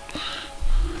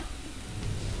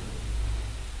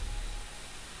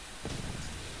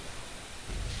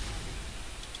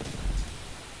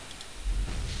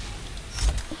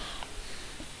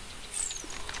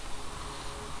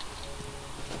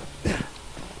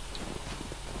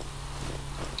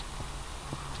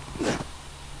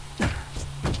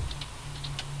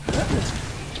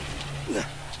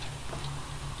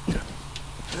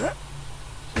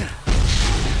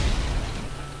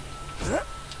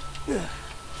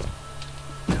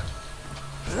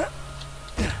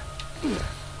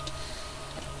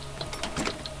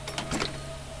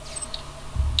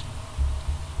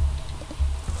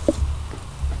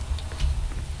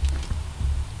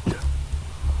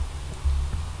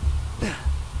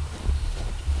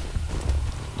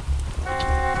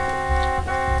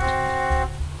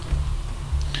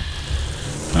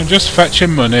 I'm just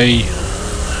fetching money.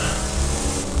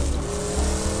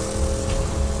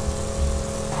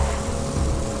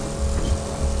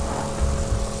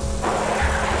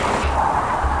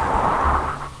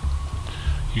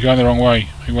 You're going the wrong way.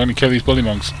 You want to kill these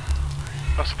bullymongs.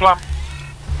 That's the plan.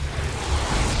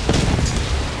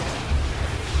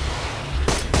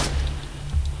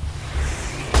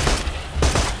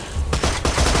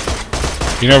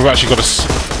 You know we've actually got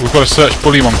we've got to search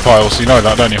bullymong piles. You know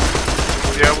that, don't you?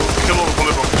 Yeah, we'll kill all the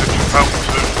bullymongs if you help us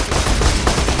to.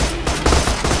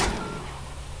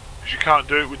 Because you can't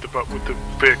do it with the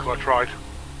vehicle I tried.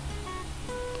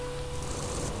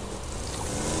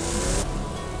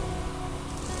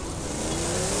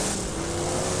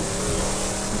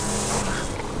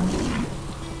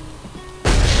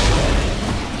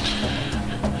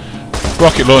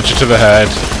 Rocket launcher to the head.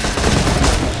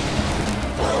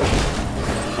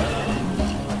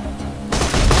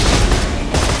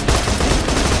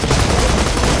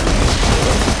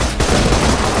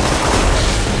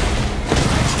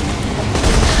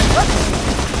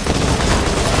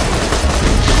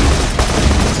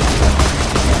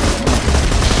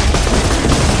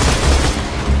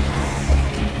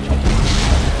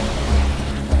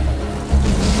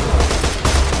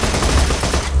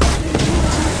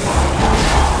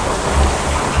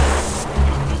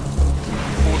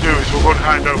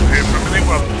 Hand over here for a minute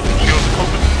while shields are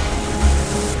covered.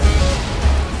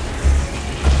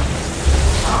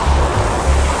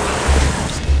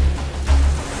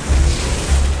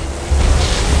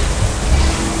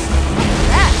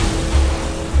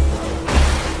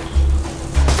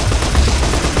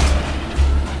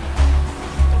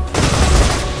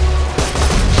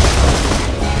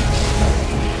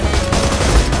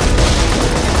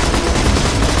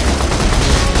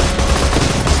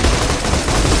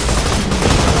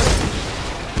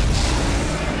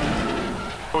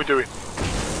 What are we doing?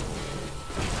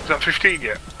 Is that 15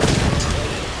 yet?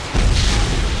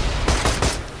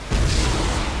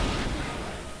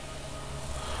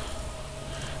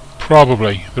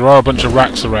 Probably. There are a bunch of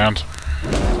racks around.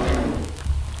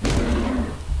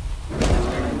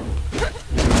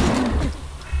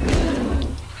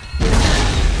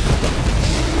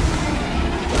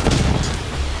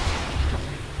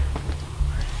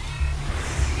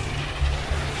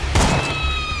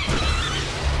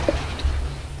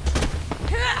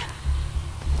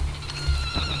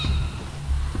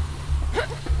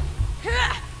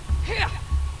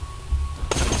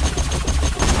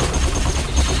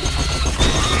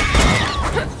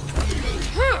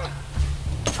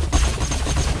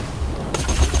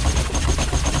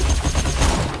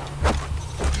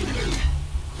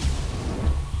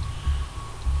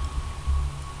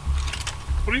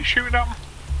 What are you shooting at?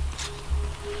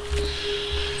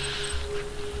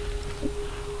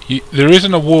 There is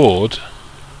an award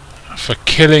for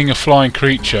killing a flying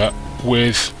creature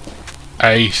with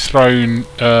a thrown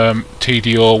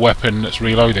TDR weapon that's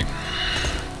reloading.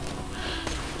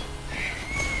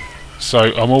 So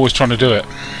I'm always trying to do it.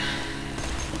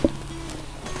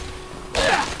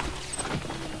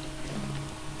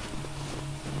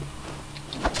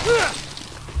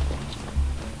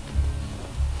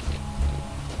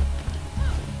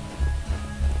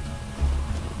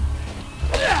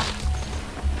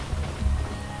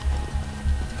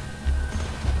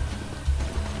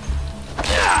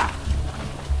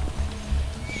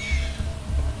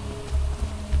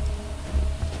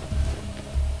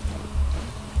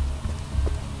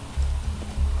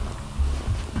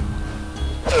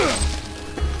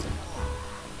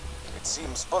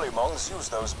 Seems bullymongs use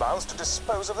those mounds to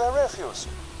dispose of their refuse.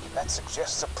 That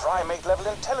suggests a primate-level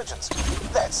intelligence.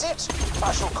 That's it!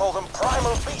 I shall call them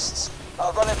primal beasts.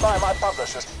 I'll run it by my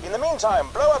publishers. In the meantime,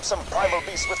 blow up some primal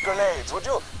beasts with grenades, would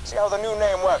you? See how the new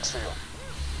name works for you.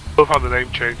 Love how the name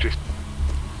changes.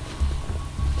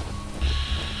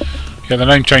 Yeah, the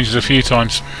name changes a few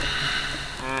times.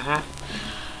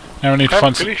 Now I need to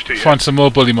find some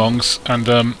more bullymongs and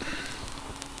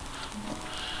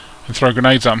throw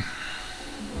grenades at them.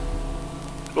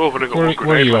 Oh, but I got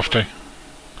where are you off to?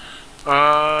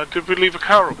 Did we leave a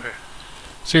car up here?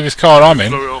 See this car I'm in?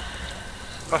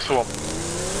 That's the one.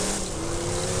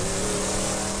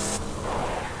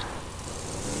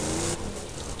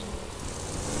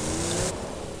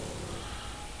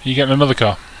 Are you getting another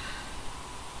car?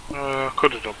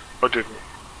 Could have done. I didn't.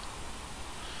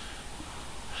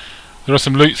 There are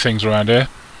some loot things around here.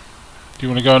 Do you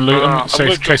want to go and loot them? See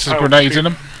if there's grenades in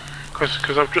them?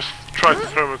 Because I've just tried to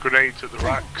throw my grenades at the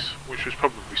racks, which was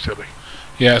probably silly.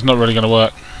 Yeah, it's not really going to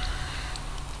work.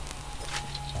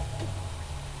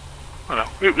 I know,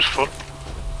 it was fun.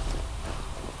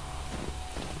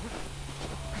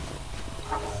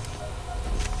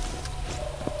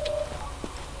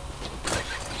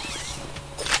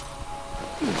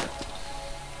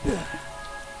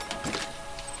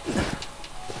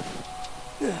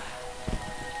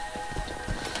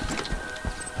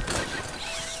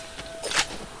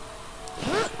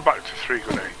 Back to 3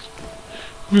 grenades.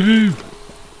 Woohoo!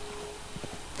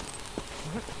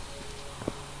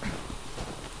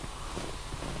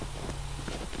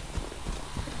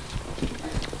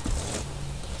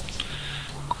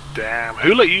 Damn,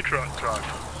 who let you drive?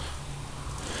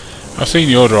 I've seen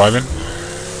your driving.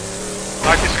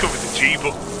 I discovered the G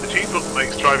button. The G button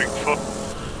makes driving fun.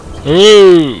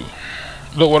 Ooh!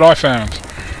 Look what I found.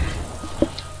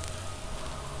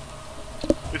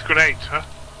 With grenades, huh?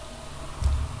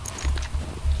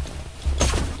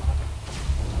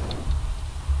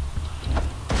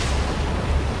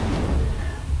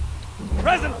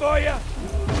 Present for you!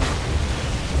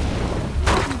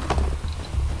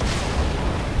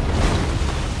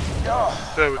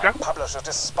 There we go. Publishers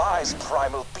despise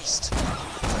primal beast.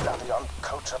 Bloody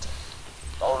uncultured.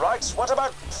 Alright, what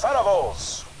about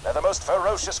Feravols? They're the most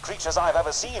ferocious creatures I've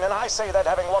ever seen, and I say that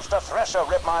having watched a thresher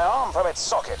rip my arm from its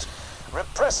socket.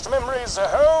 Repressed memories,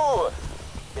 ho!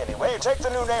 Anyway, take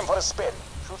the new name for a spin.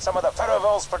 Shoot some of the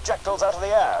Feravols projectiles out of the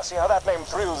air. See how that name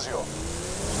thrills you.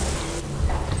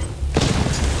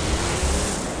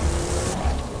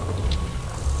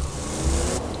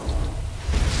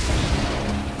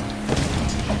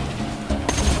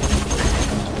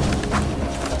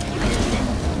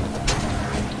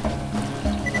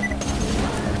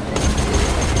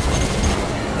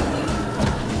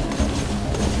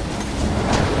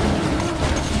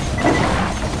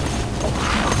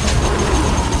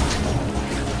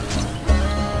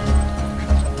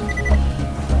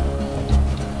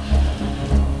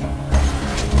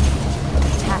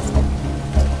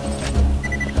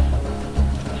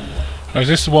 Oh, is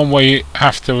this the one where you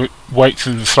have to wait for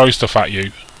them to throw stuff at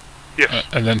you? Yes.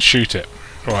 And then shoot it?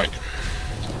 Right.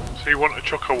 So you want a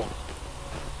choco one?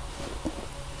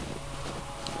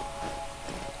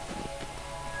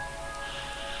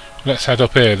 Let's head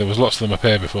up here. There was lots of them up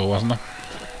here before, wasn't there?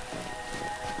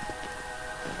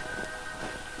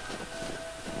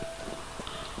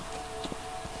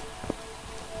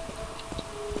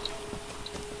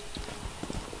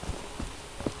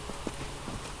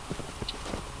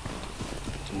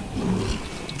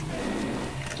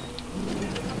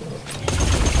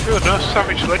 You're a nurse,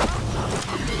 savagely.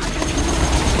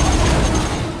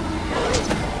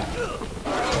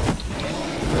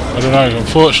 I don't know,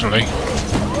 unfortunately.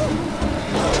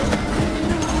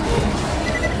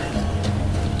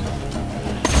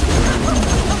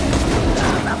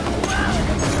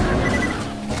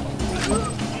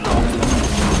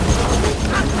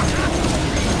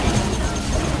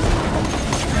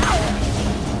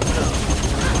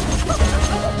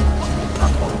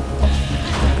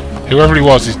 Whoever he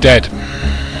was is dead.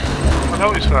 I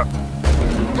noticed that.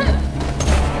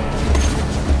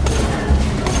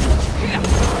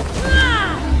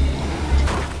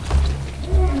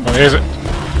 Oh,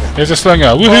 here's a slinger.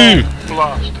 Woohoo! Oh,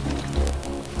 blast.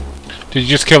 Did you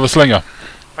just kill the slinger?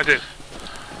 I did.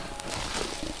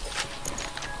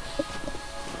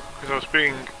 Because I was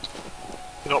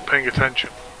not paying attention.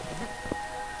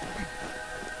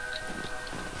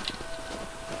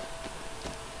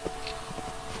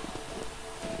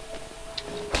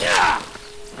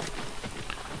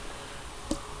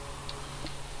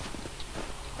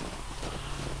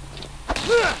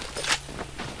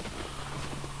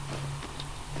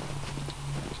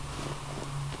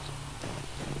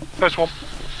 There's one.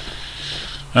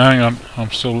 Hang on, I'm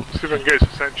still... See if I can get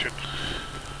his attention.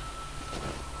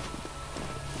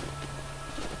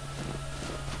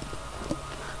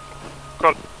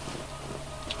 Got it.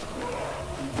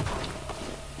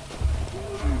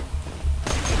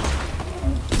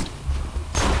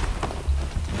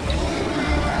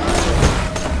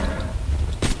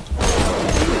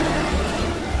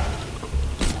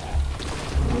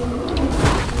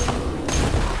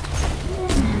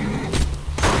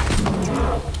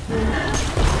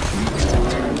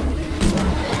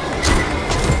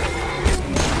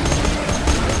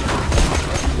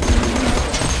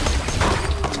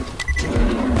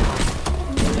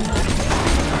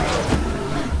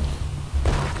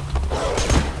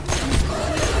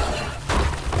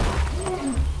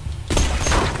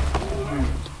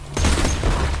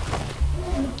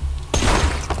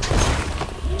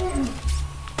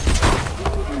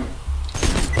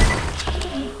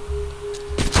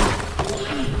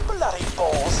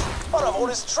 or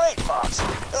his trademarks.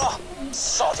 Ugh,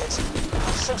 sod it.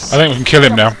 So I think we can kill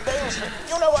him now.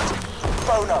 You know what?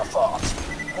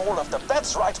 Bonafart. All of the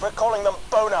bets right, we're calling them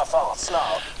Bonafarts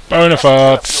now.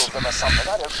 Bonafarts.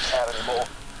 I don't care anymore.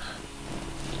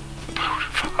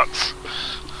 Bonafarts.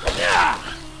 Yeah.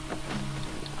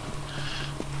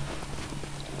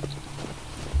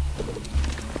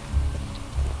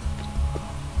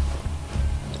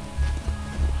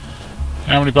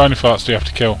 How many Bonafarts do you have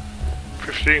to kill?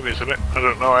 15, isn't it? I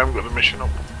don't know, I haven't got the mission up.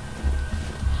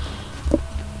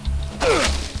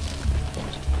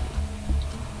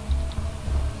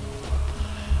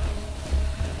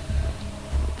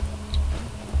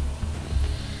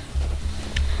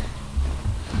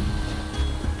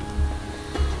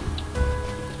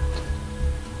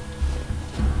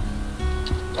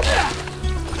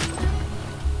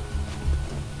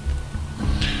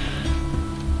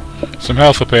 Some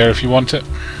health up here if you want it.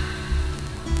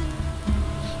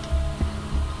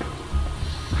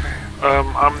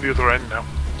 I'm the other end now.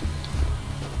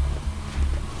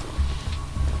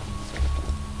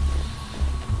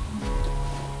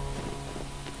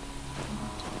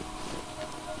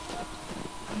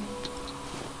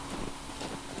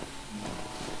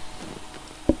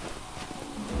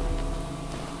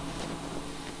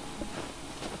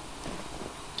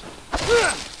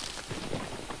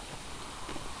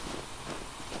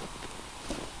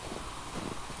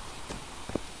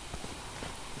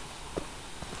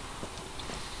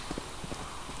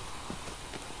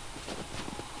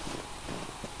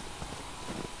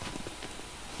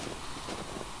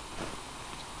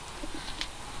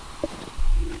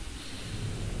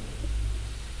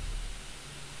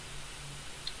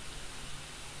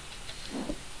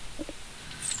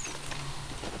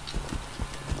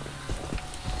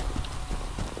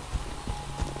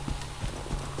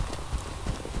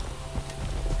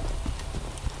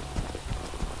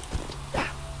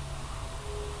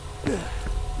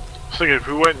 I think if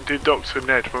we went and did Dr.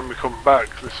 Ned, when we come back,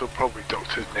 this will probably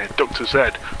Dr. Ned, Dr.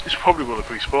 Z. This probably will have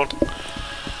respawned.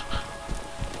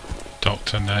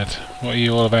 Dr. Ned, what are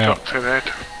you all about? Dr. Ned.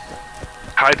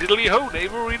 Hi diddly ho,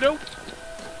 neighbourino.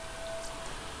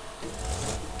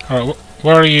 Alright,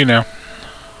 where are you now?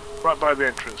 Right by the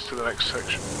entrance to the next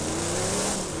section.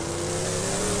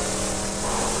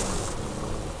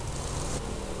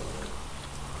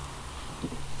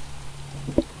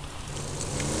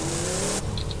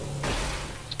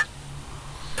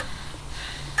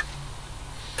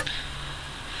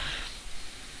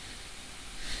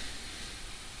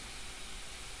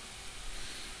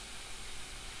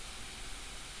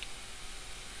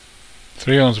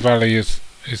 Three Arms Valley is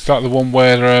that the one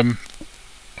where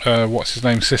what's his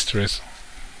name sister is?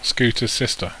 Scooter's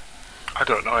sister. I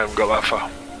don't know, I haven't got that far.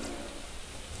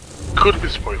 Could have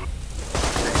been spoiled.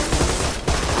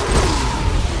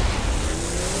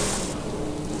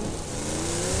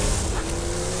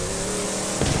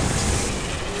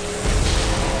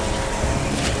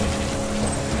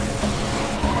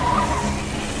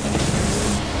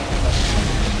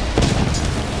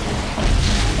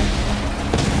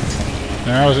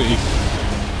 Now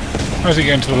how's it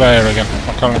getting to the lair again?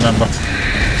 I can't remember.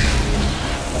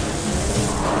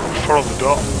 Follow the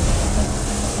dot.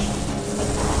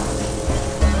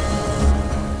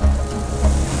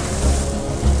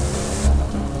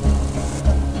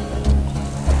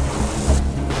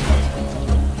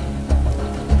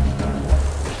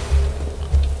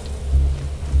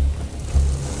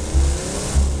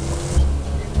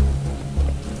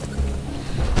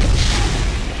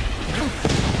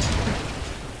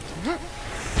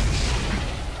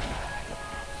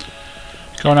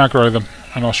 Go and aggro them,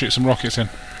 and I'll shoot some rockets in.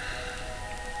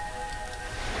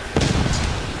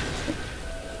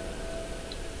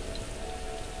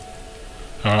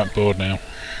 Alright, bored now.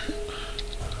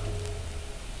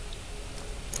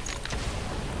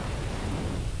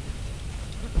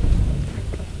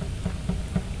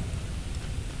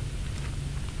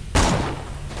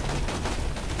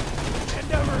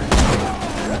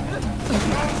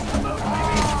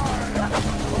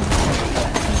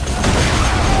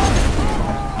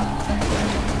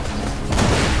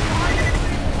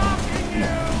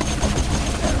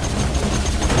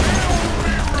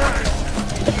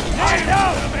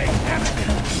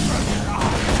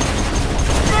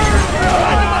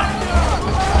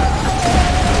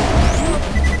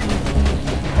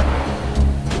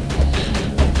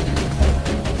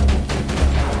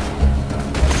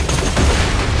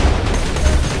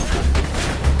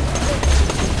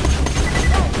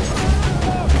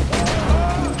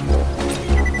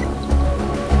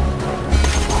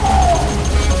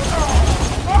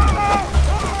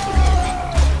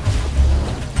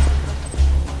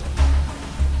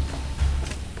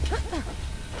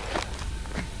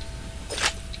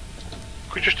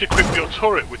 Could you just equip your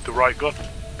turret with the right gun?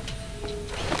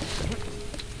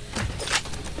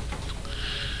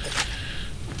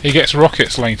 He gets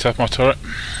rockets linked up my turret.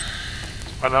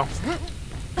 I know.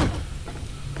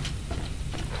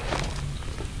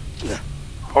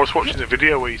 I was watching the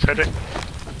video where you said it.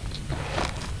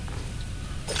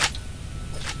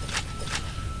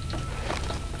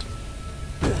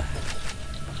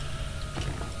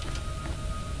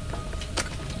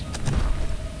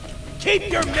 Keep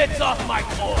your mitts off my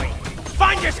toy!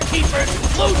 Finders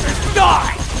keepers, losers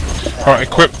die! Alright,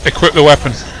 equip the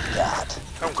weapon. I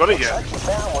haven't got it yet.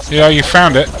 Yeah, you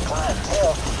found it.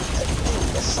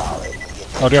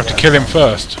 Oh, do you have to kill him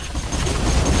first?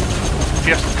 He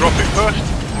has to drop it first.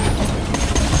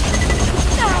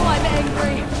 Now I'm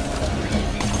angry.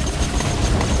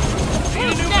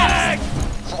 Need a new bag!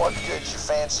 What good's your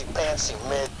fancy pantsy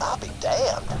mid? I'll be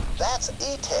damned. That's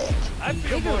E-Tech. I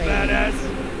feel more badass.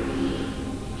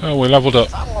 Oh, we leveled up.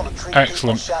 If I'm gonna treat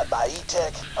Excellent. people shot by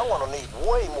E-Tech, I'm gonna need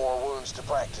way more wounds to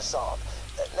practice on.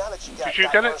 Now that you got Did you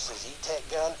get it? Mercy's E-Tech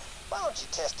gun, why don't you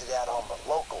test it out on the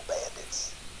local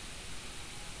bandits?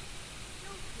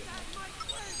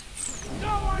 No,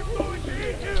 I'm going to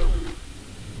eat you!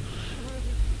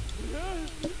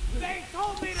 They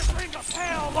told me to bring a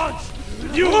pale lunch!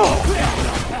 You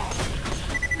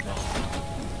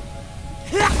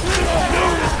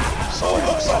So it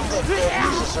looks like that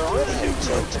gun uses iridium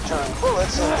tech to turn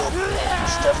bullets into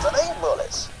stuff that ain't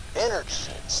bullets.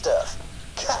 Energy and stuff.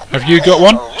 God, Have you got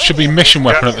one? Should be mission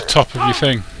weapon at the top of your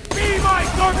thing. be my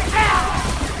garbage!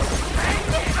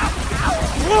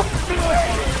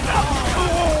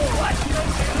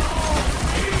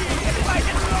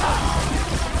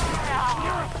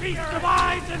 You're a beast of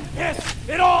eyes and piss!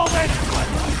 It all ends!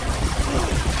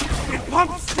 It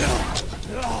pumps still!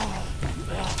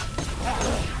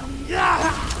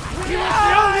 He was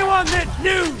the only one that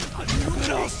knew! But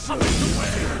also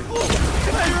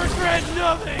I regret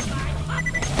nothing!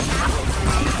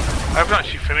 I haven't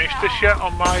actually finished this yet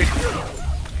on my...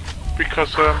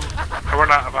 because I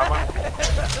ran out of ammo.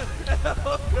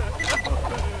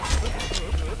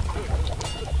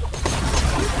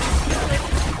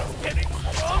 Getting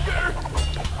stronger!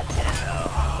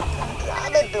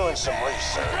 I've been doing some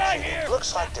research.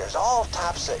 Looks like there's all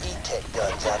types of E-Tech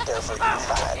guns out there for you to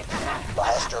find.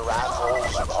 Blaster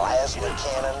rifles, plasma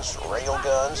cannons, rail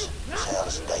guns.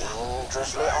 Sounds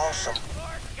dangerously awesome.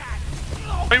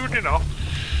 I already know.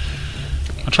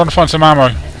 I'm trying to find some ammo.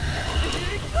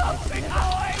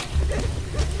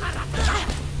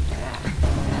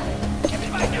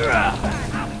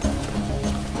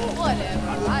 Whatever.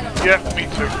 I don't Yeah, me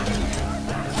too.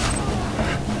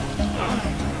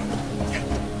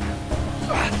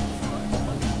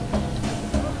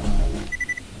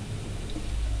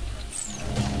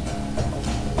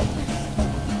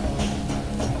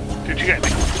 Did you get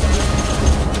any?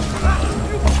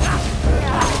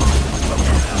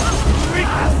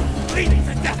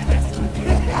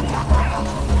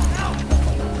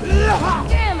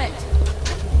 Damn it!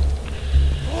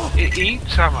 It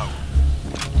eats ammo.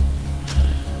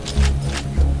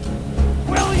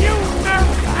 Will you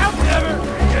never, I'm never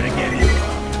gonna get you!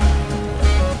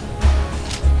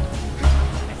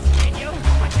 Can you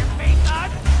put your face on?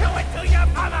 Show it to your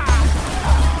mother!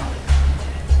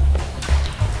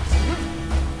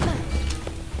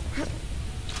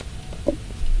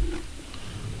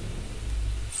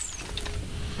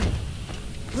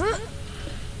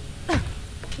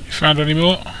 You found any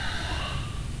more?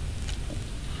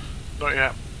 Not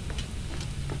yet.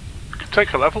 Could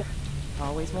take a level.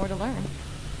 Always more to learn.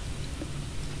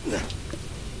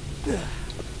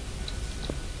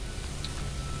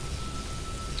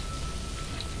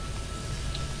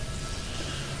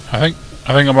 I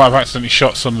think I might have accidentally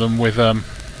shot some of them with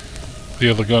the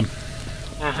other gun.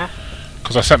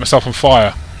 Because I set myself on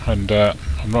fire, and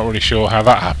I'm not really sure how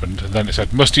that happened. And then it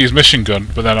said must use mission gun,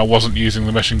 but then I wasn't using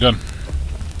the mission gun.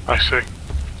 I see.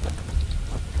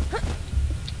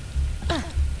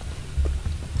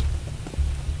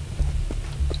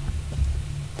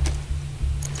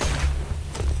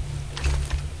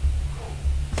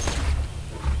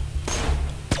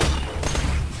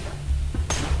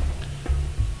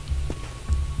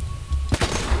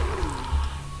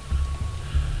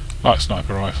 Like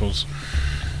sniper rifles.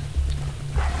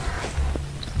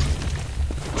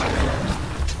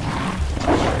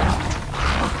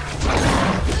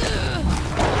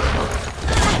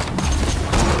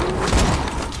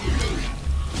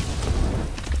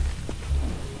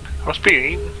 Must be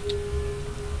eaten.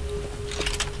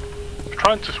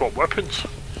 Trying to swap weapons.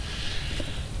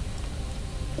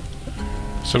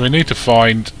 So we need to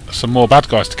find some more bad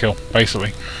guys to kill,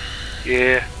 basically.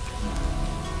 Yeah.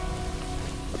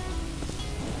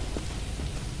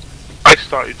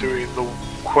 started doing the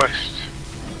quest.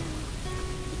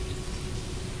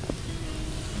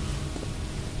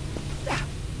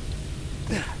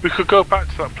 We could go back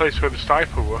to that place where the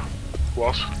sniper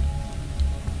was.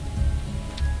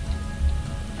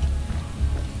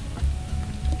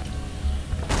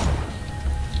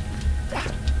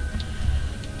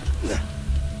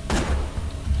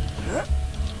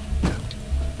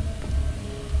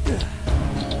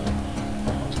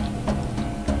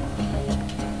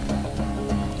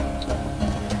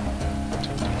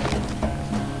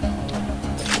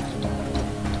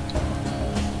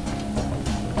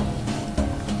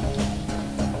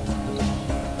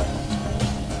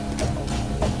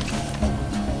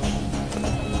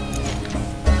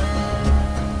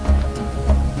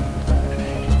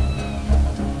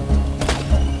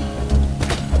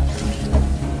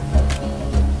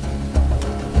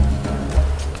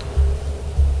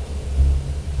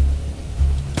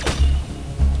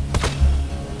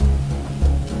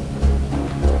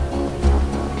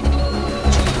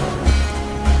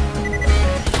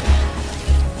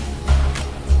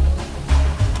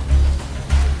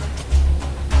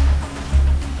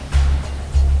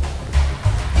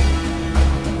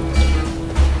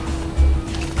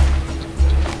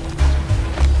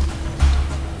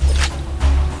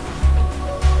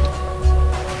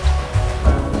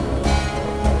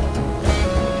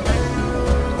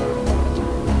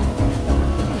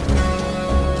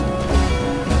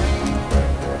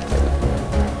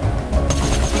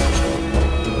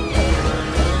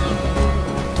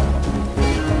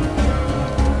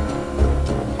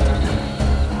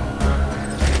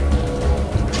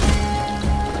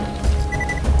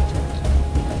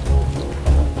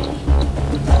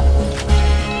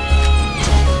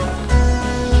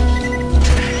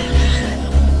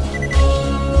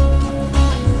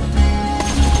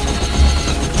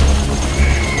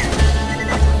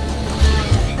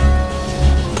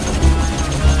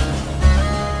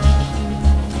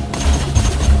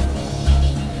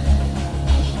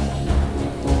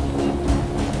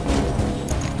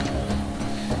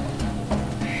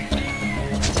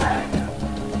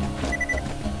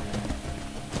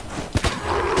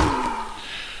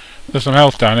 There's some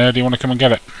health down here, do you want to come and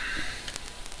get it?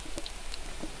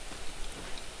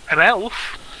 An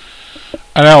elf?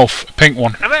 An elf, a pink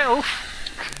one. An elf?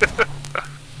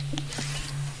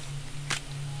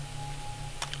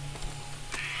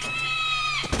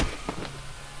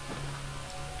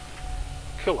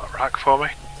 Kill that rack for me.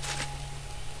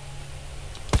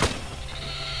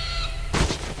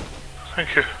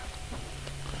 Thank you.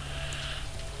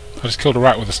 I just killed a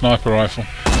rat with a sniper rifle.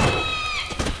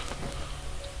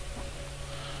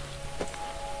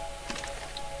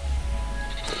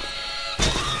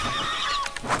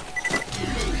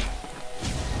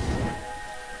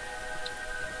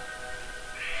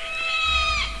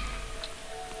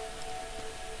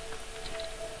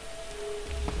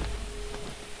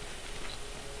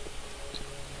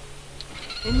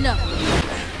 No.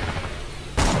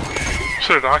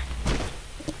 So did I.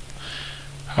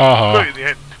 Haha. In the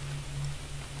end.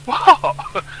 What? I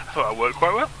thought that worked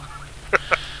quite well.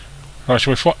 Right,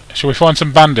 shall we find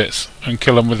some bandits and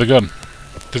kill them with a gun?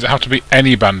 Does it have to be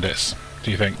any bandits,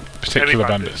 do you think? Particular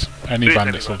bandits? Any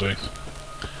bandits will do.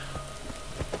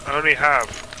 I only have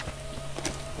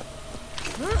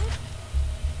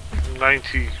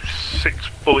 96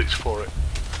 bullets for it.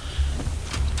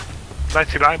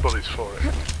 99 bullets for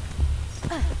it.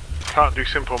 Can't do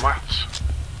simple maths.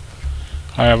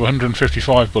 I have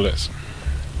 155 bullets.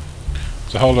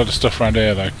 There's a whole lot of stuff around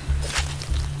here though.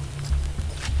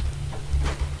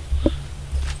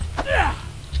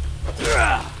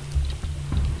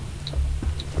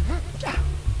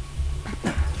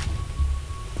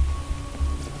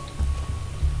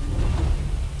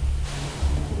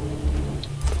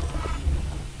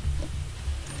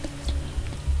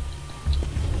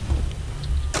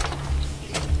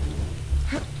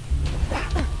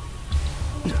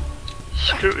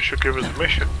 Scooter should give us a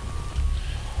mission.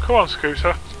 Come on,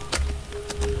 Scooter.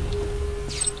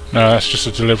 No, that's just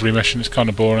a delivery mission, it's kind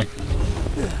of boring.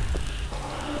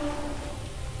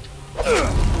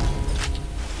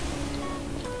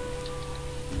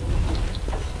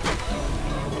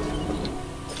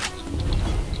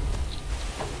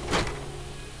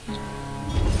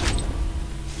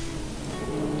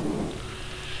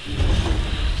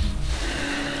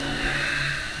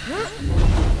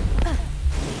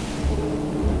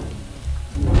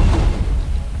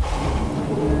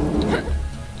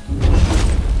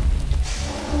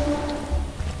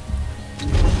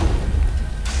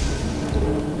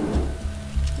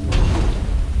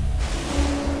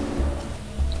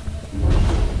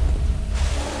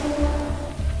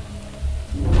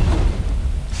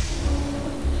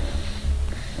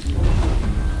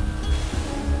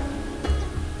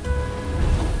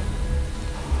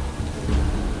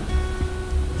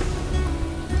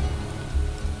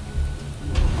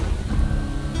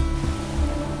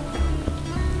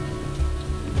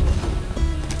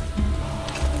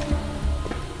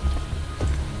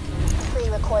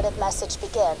 pre-recorded message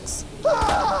begins.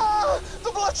 Ah!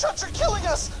 The blood shots are killing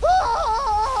us!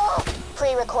 Ah!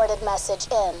 Pre-recorded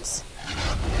message ends.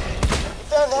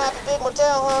 You found the Happy Big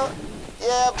Motel, huh?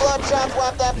 Yeah, blood shots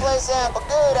wiped that place out, but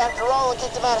good after all and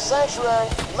kicked him out of Sanctuary.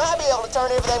 You might be able to turn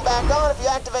everything back on if you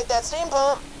activate that steam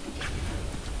pump.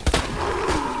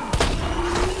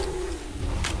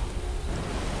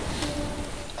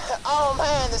 Oh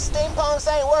man, the steam pumps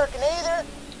ain't working either?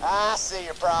 I see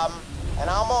your problem. And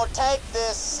I'm gonna take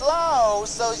this slow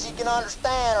so as you can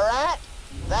understand, alright?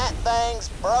 That thing's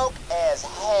broke as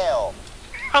hell.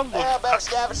 Well, better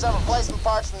scavenge some replacement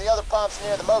parts from the other pumps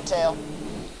near the motel.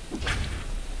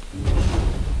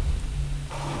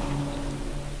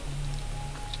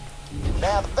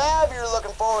 Now, the valve you're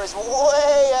looking for is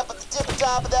way up at the tippy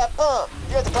top of that pump.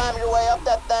 You have to climb your way up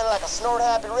that thing like a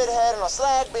snort-happy redhead on a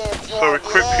slag beam if you So want to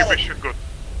equip get your at it. mission gun.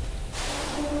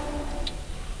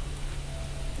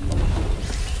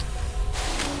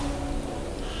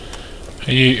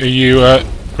 Are you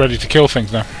ready to kill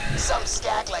things now? Some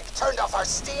skag-like turned off our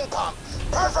steam pump.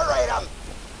 Perforate them!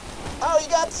 Oh, you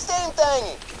got the steam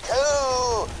thingy.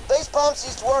 Cool. These pumps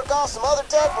used to work off some other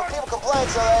tech, but people complained,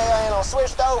 so they,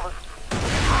 switched over.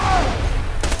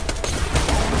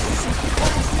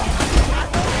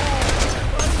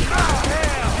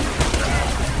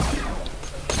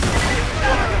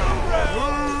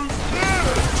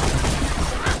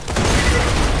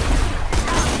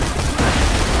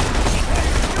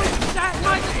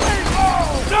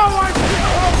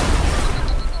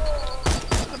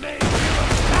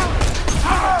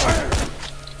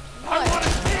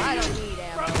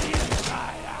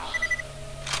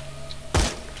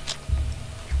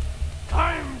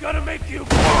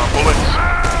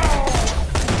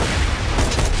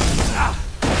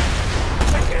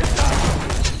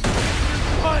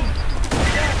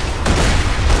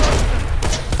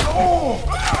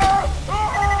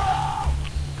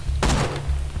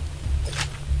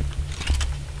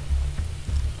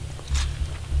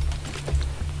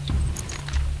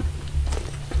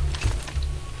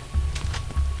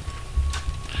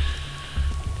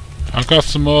 I've got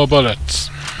some more bullets.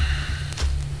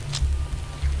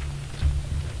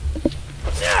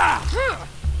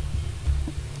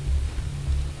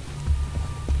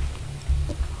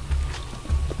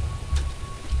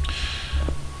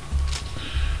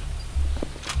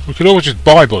 We could always just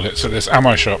buy bullets at this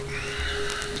ammo shop.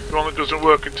 The one that doesn't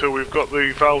work until we've got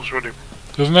the valves ready.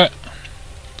 Doesn't it?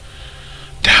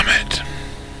 Damn it.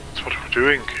 That's what we're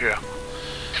doing here.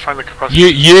 Find the capacity.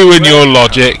 You and your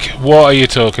logic. What are you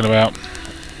talking about?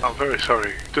 I'm very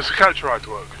sorry. Does the catch ride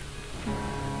work?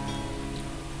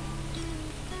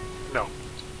 No.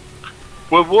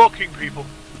 We're walking, people.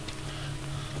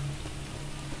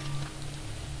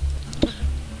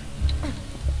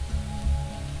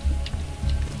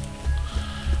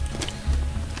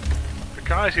 The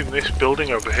guys in this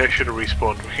building over here should have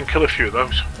respawned. We can kill a few of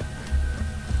those.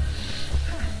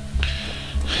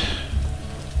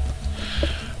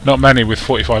 Not many with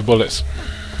 45 bullets.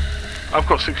 I've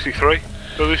got 63.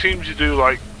 So they seem to do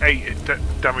like 8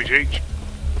 damage each.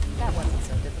 That wasn't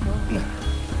so difficult.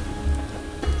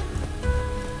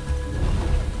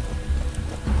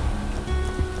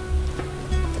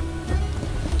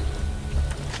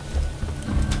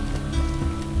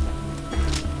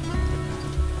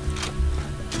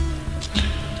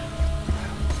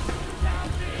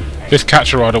 This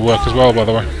catcher ride will work as well, by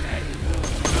the way.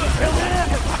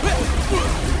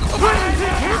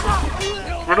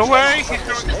 Run away! He's going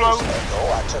to explode!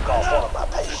 I took off one of my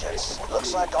patients.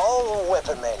 Looks like all the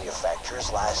weapon manufacturers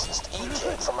licensed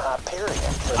E-Tech from Hyperion.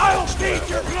 I'll feed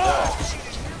your blood!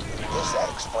 Guess that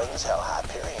explains how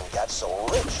Hyperion got so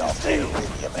rich off the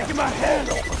iridium. Taking my hand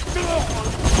over.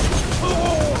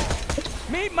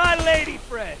 Meet my lady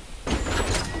friend.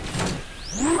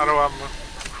 How do I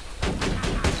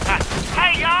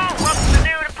Hey y'all, welcome to the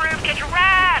new and improved Catch a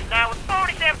Ride. Now with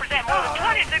 47% more than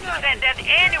 26% death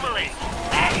annually.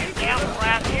 That is down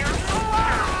right here in the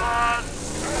water.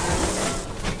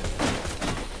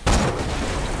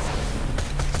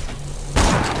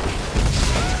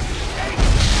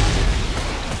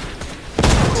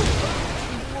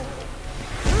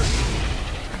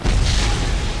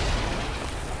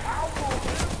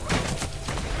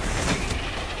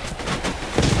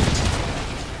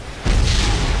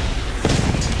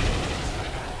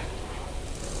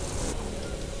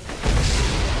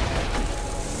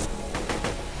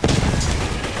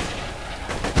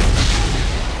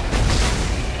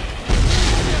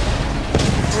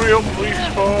 hurry up,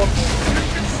 respawn?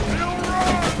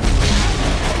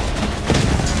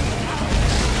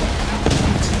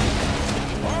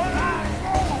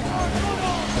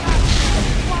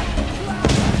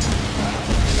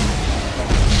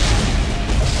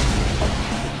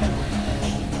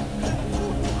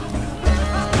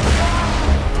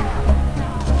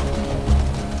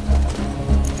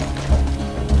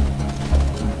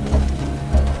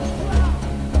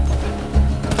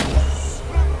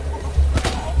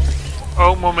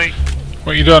 mummy.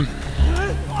 What you done?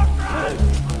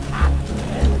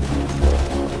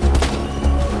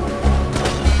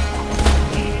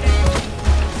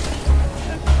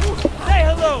 Say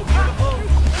hello, beautiful.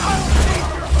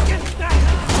 Get that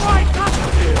right up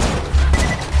here.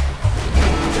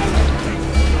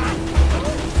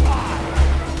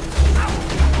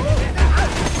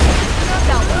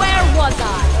 Now, where was I?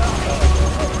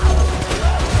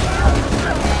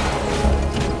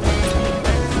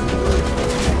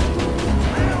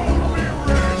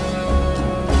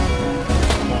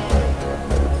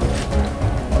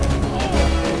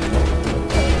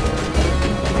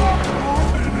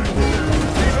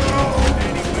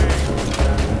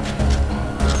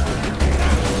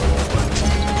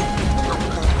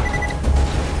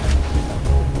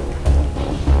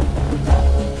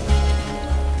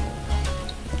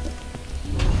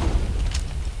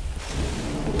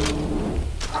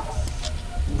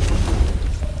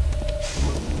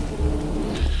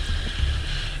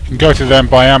 You can go to them,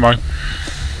 buy ammo.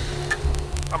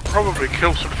 And probably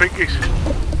kill some thingies.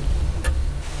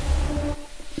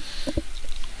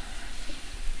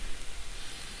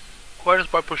 Why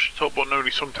does my push the top button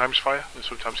only sometimes fire and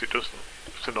sometimes it doesn't?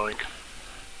 It's annoying.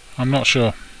 I'm not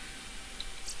sure.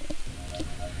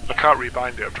 I can't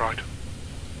rebind it, I've tried.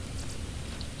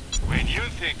 When you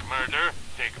think murder,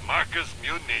 think Marcus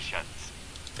munitions.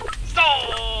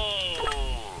 Sold!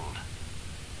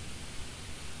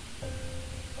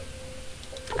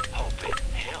 Hope it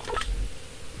helps.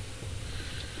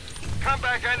 Come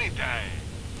back anytime.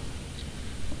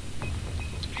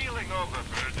 Feeling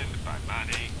overburdened by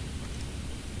money?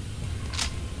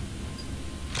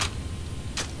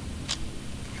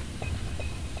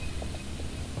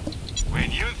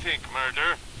 When you think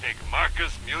murder, think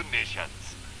Marcus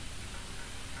munitions.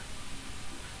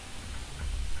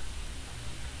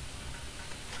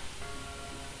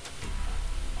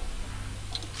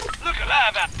 Look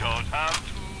alive, I don't have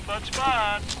too much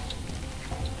fun.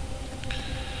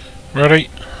 Ready?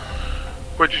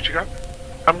 Where did you go?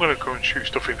 I'm gonna go and shoot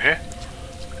stuff in here.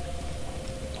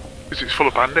 Because it's full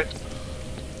of bandit.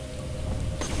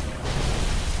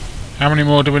 How many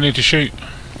more do we need to shoot?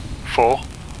 4.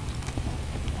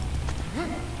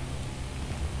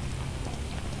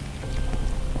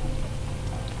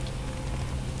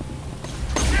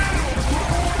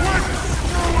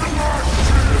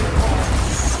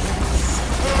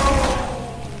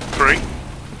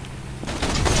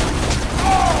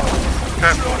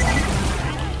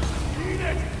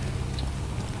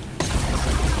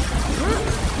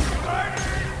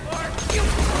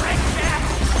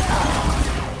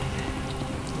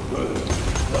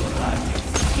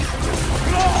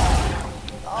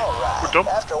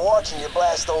 After watching you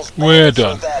blast those We're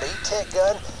done. with that E-Tech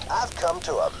gun, I've come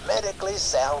to a medically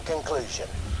sound conclusion.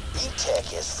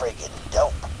 E-Tech is friggin'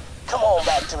 dope. Come on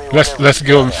back to me. Let's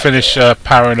go and finish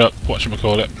powering up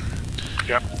whatchamacallit.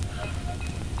 Yep.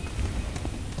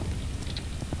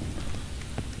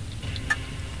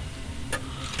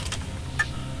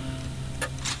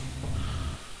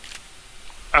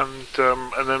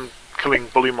 And then killing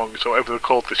bullymongers or whatever they're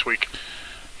called this week.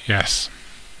 Yes.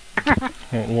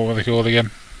 what were they called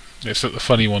again? It's the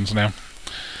funny ones now.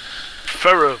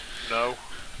 Pharaoh, no.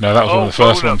 No, that was one of the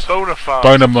first ones. Bonafarts.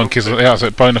 Boner monkeys, yeah, that's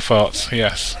it. Bonafarts,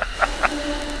 yes.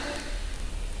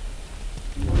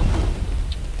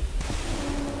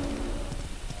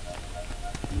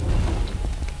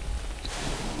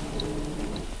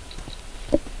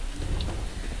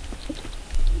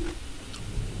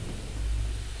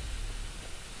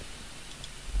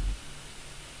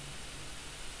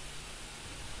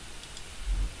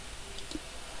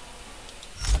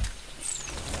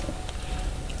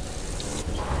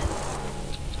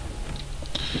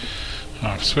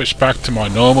 I've switched back to my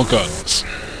normal guns.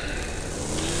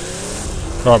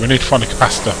 Right, we need to find a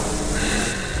capacitor.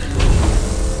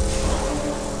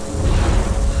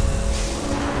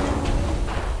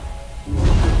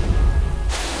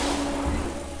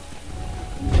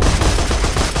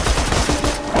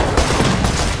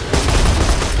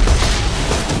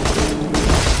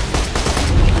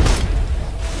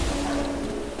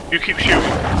 You keep shooting.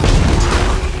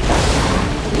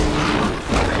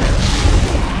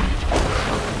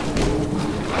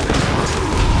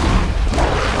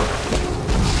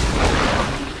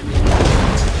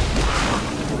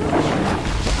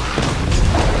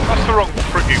 That's the wrong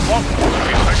frigging one.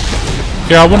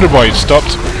 Yeah, I wondered why it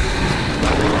stopped.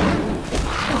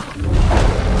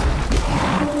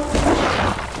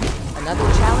 Another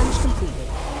challenge completed.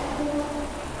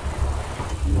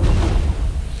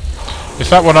 It's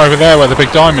that one over there where the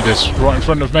big diamond is, right in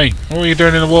front of me. What are you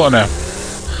doing in the water now?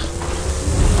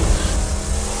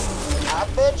 I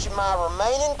punctured my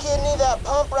remaining kidney. That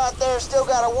pump right there still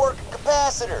got a working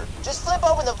capacitor. Just flip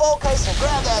open the vault case and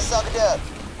grab that sucker duck.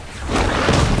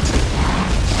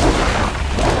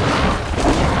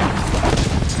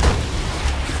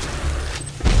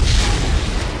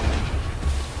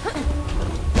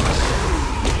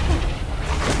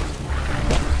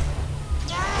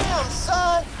 Damn,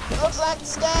 son! Looks like the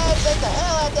Skags ate the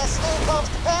hell out of that steam pump's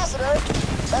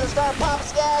capacitor. Better start popping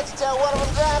Skags until one of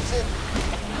them drops it.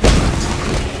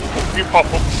 You pop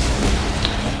them.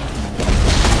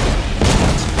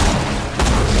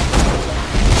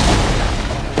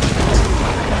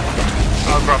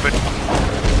 I'll grab it.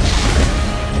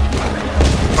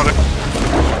 Got it.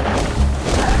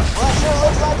 Well, that sure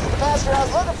looks like the capacitor I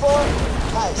was looking for.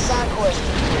 Hey, side question.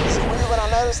 Is it weird when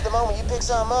I notice the moment you pick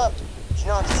something up? You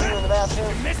know I can see you in the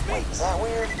bathroom? Wait, is that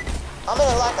weird? I'm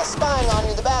in like a spying on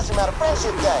you in the bathroom out of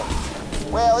Friendship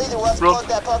Day. Well, either way, let's plug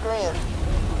that pucker in.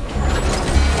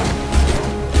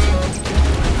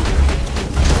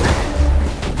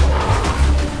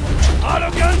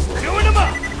 Auto guns doing them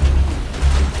up!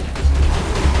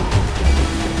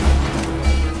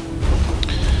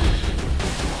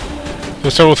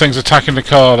 There's several things attacking the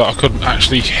car that I couldn't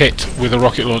actually hit with a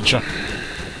rocket launcher.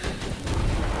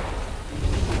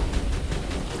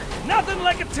 Nothing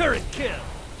like a turret kill!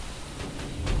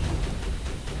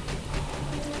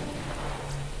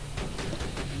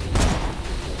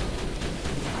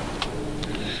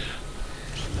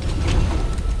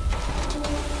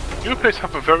 You appear to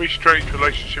have a very strange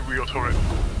relationship with your turret.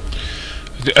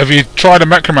 Have you tried a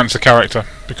Necromancer character?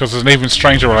 Because there's an even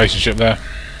stranger relationship there.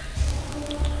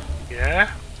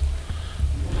 Yeah?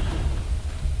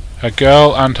 A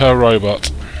girl and her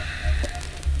robot.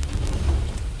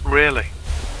 Really?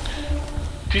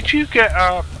 Did you get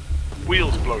our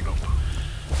wheels blown up?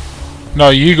 No,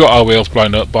 you got our wheels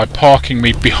blown up by parking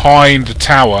me behind the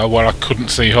tower where I couldn't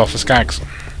see half the Skags.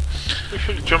 We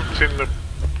should have jumped in the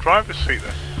driver's seat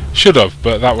then. Should have,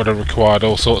 but that would have required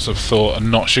all sorts of thought and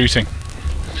not shooting.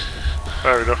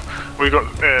 Fair enough. We got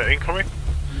incoming?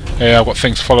 Yeah, I've got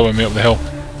things following me up the hill.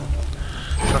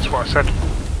 That's what I said.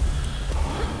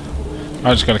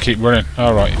 I'm just going to keep running.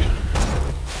 Alright.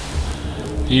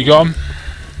 You got him?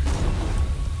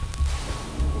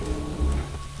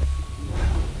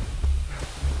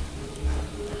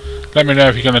 Let me know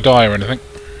if you're going to die or anything.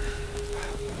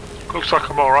 Looks like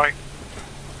I'm alright.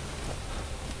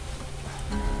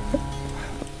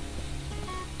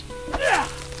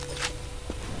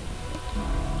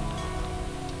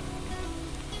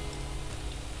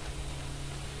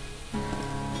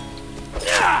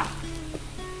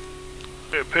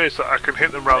 It appears that I can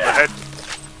hit them round the head.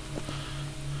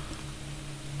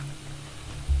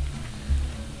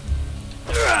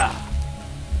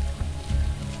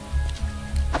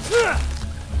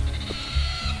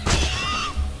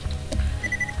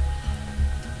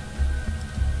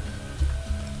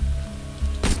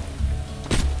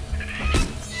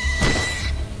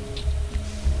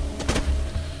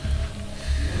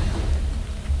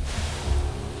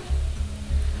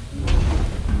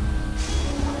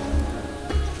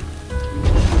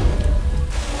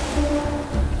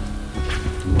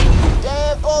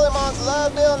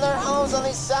 Love building their homes on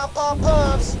these southpaw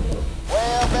pumps.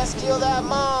 Well, best kill that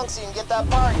monk so you can get that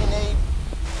part you need.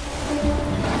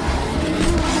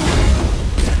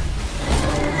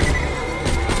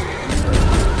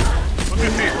 What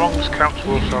if these monks count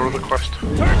towards our other quest?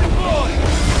 Turn deployed!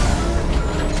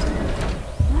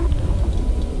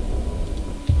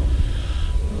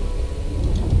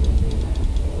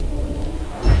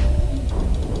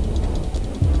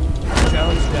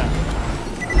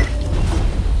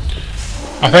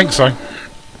 I think so.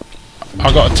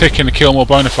 I got a tick in to kill more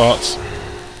Bonafarts.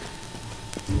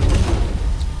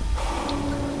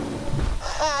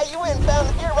 Ah, you went and found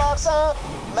the gearbox, huh?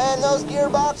 Man, those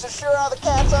gearboxes sure are the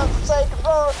cat's unforsaken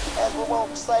road, as we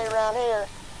won't say around here.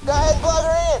 Go ahead and plug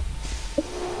her in.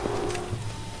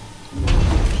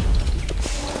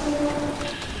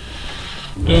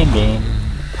 Dum dum.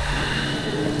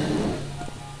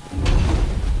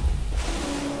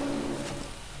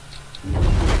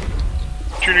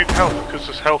 Do you need help? Because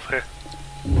there's health here.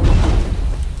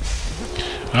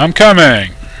 I'm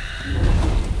coming!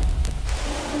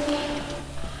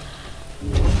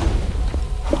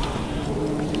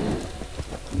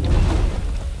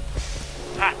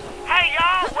 Hey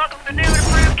y'all, welcome to the new and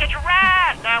improved Catch a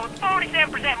Ride! Now with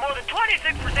 47% more than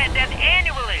 26% death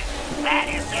annually. That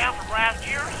is down from last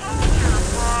year's soldier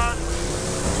run.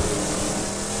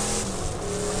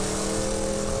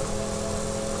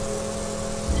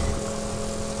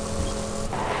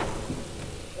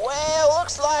 Well,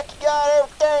 looks like you got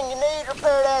everything you need to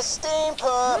repair that steam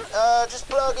pump. Just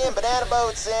plug in banana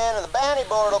boats in, and the bounty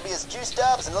board will be as juiced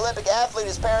up as an Olympic athlete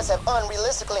whose parents have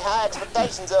unrealistically high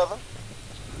expectations of him.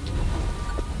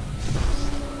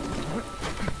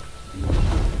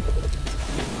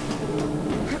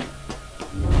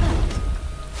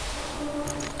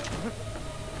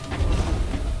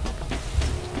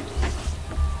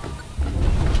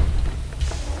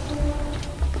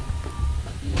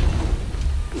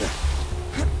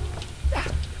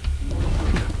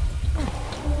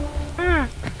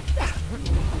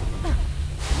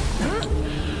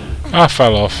 I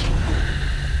fell off.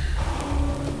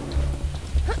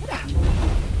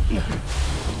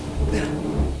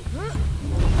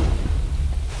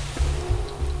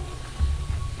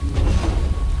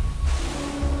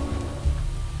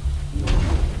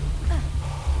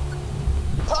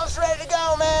 Pump's ready to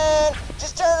go, man.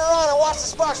 Just turn her on and watch the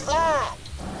sparks fly.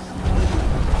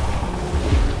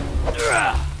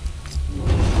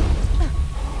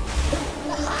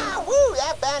 Aha, woo,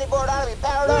 that bounty board ought to be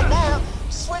powered up now.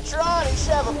 Switch her on and you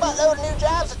should have a buttload of new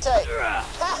jobs to take.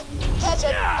 Ha! Catch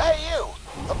it! Hey, you!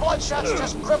 The bloodshot's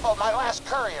just crippled my last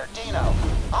courier, Dino.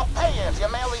 I'll pay you if you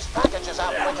mail these packages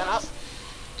out quick enough.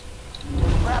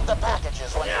 Grab the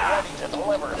packages when you're ready to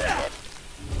deliver them, kid.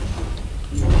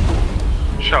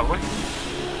 Shall we?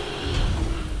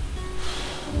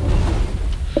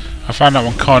 I found that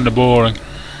one kinda boring.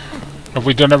 Have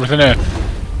we done everything here? I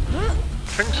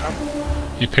think so.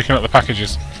 You picking up the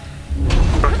packages?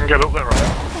 I can get up there,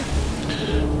 right?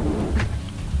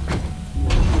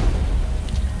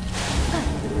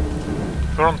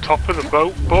 They're on top of the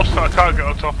boat bus that I can't get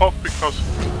on top of because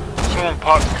someone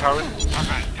parked the carriage. A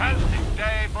fantastic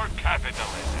day for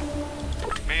capitalism.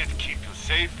 May it keep you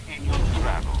safe in your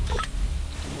travels.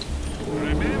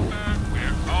 Remember,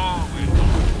 we're always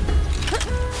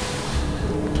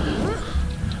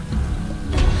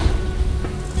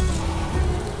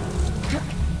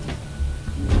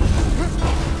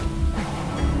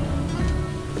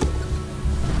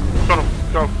Got him,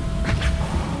 go.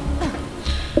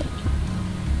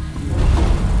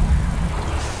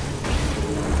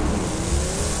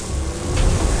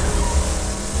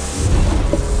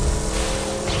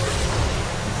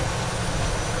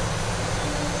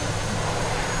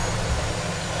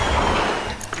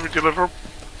 Can we deliver them?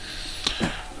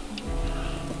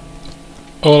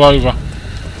 All over.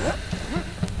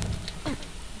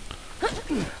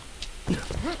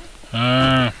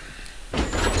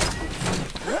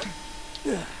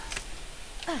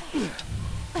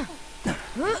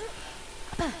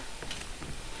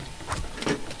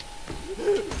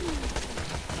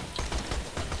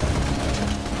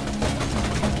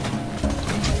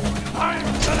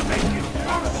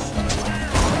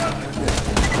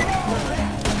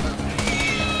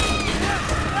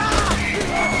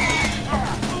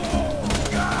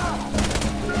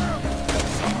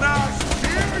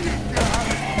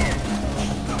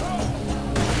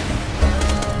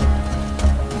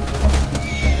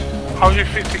 How do you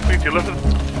physically deliver them?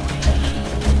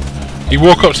 You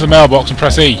walk up to the mailbox and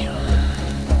press E.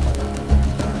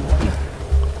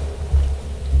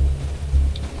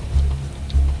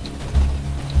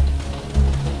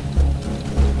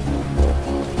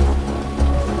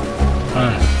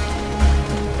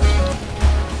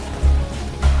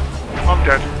 I'm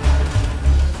dead.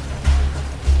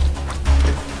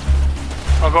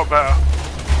 I got better.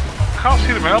 I can't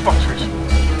see the mailboxes.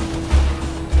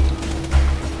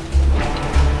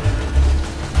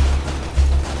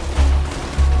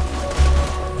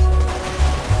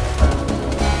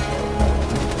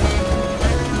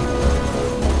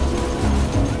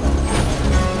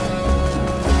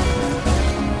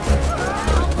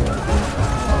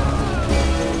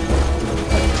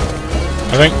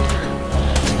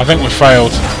 I think we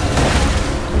failed.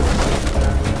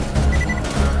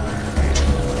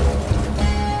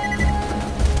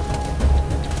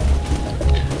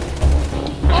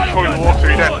 Just fall in the water,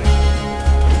 you dead?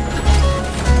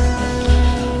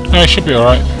 No, it should be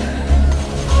alright.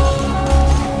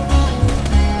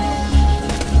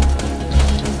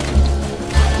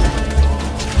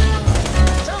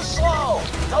 Too slow!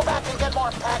 Go back and get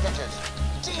more packages.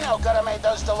 Dino could have made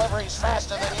those deliveries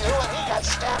faster than you, and he got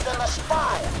stabbed in the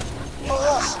spine.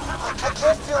 Boss, I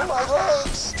can't feel my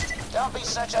legs. Don't be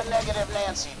such a negative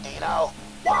Nancy, Dino.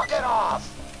 Walk it off!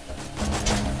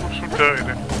 Put some dirt in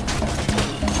it.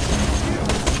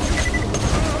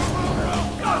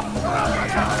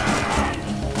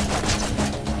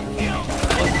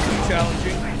 Wasn't too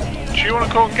challenging. Do you want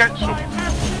to go and get some?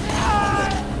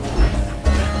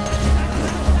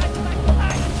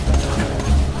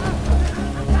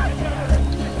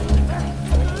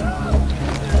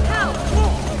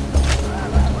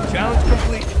 Challenge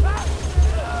complete.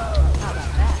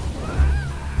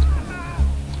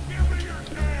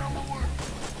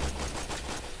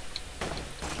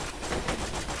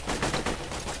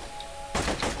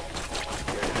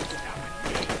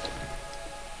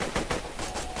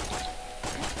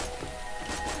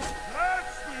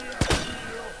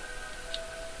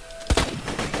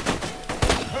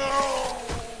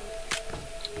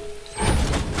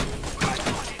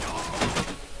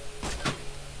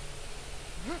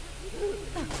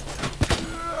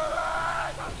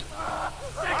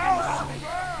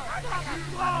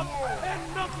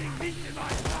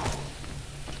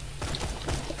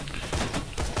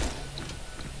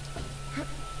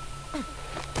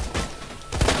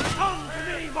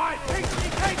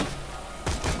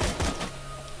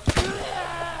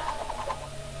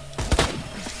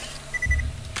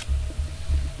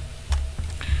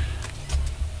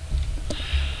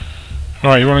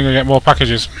 Right, you want to go get more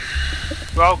packages?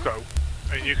 Well, I'll go,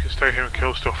 and you can stay here and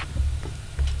kill stuff.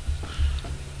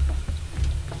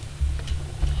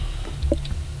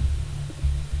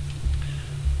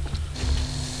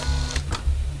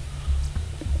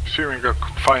 See if we can go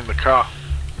find the car.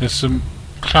 There's some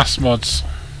class mods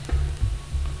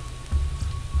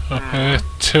up here.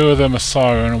 2 of them are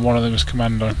Siren and 1 of them is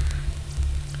Commando.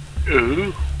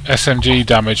 Ooh. SMG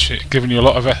damage. It's giving you a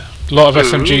lot of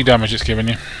SMG damage. It's giving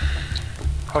you.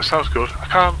 That sounds good. I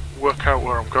can't work out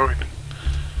where I'm going.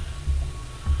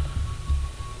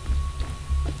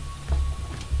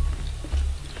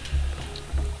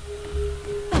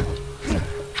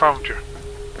 Found you.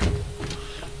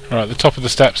 Right, at the top of the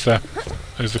steps there.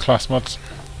 There's the class mods.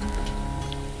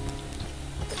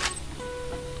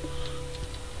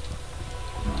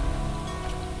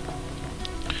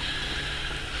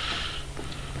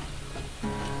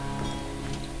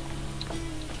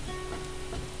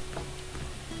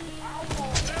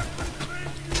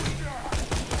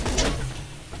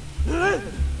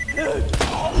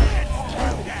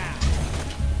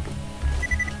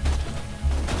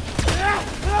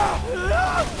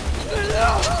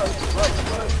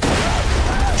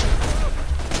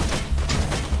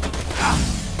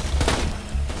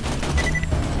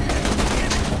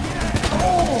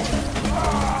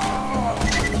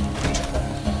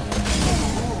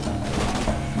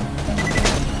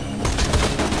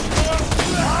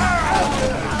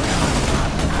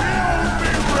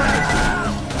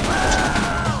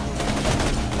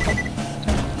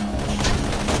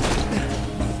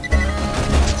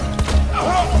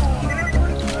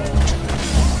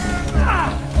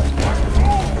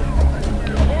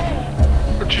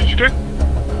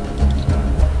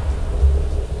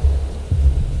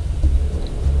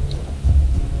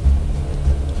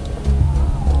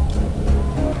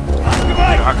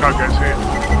 I can't get to it.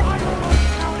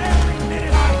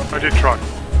 I did try.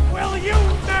 Will you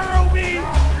narrow me?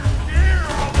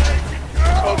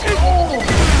 Okay.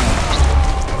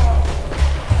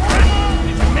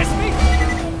 Did you miss me?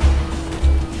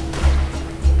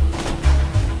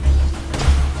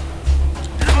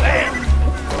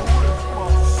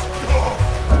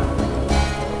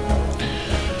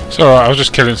 It's alright, I was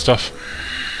just killing stuff.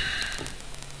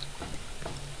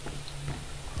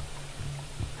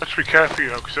 Let's be careful, you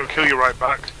know, because it'll kill you right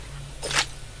back.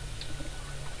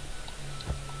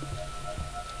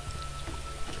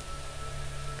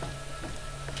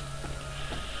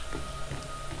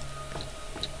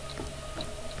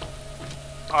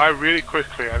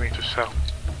 I need to sell.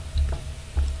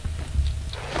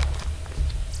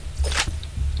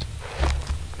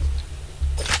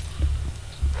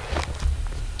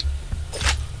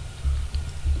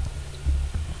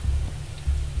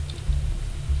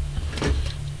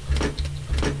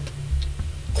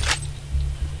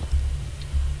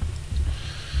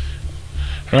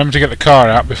 Remember to get the car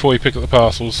out before you pick up the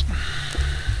parcels.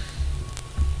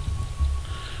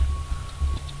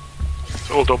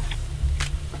 It's all done.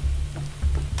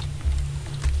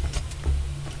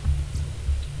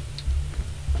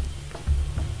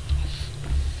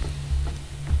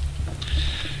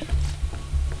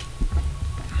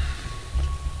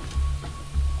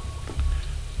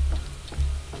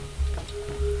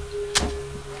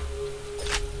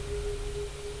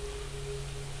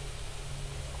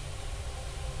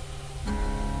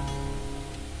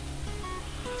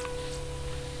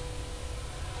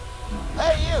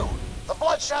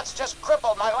 Shots just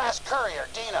crippled my last courier,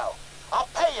 Dino. I'll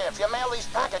pay you if you mail these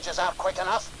packages out quick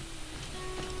enough.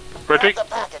 Ready? Grab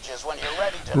the packages when you're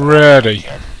ready to. Ready.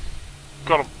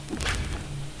 Got 'em.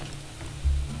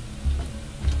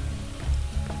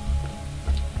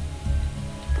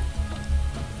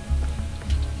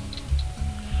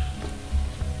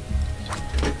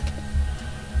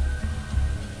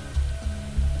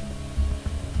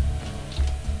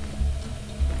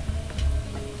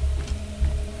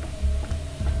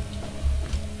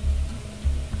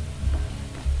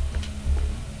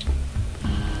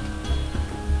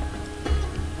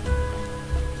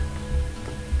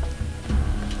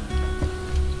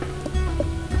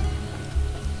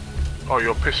 Oh,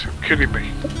 you're kidding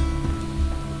me.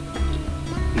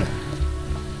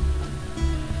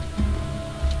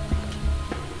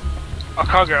 I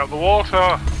can't get out of the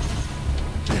water.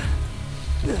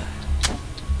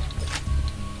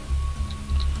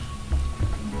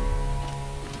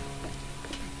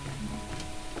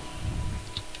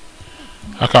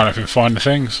 I can't even find the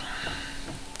things.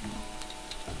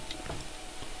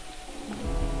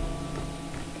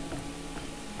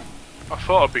 I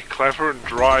thought I'd be clever and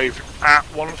drive at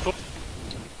one of them.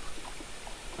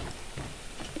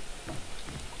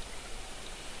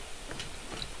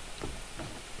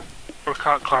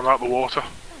 careful, I can't climb out the water.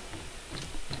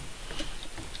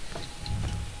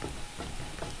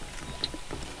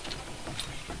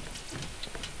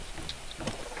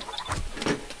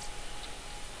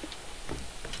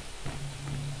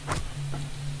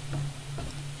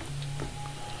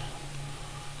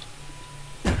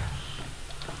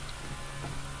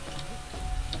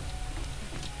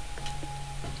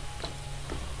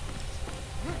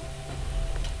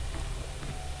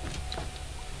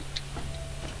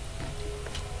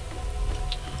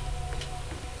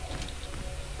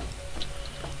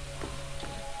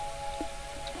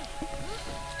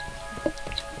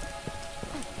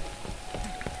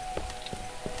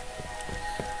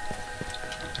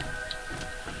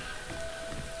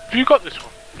 Have you got this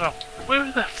one? No.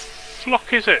 Where the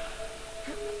flock is it?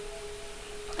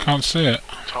 Can't see it.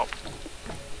 Top.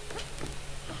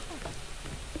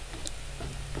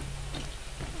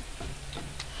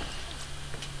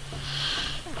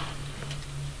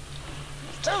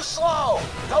 Too slow!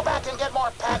 Go back and get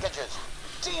more packages.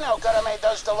 Dino could have made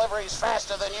those deliveries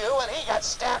faster than you, and he got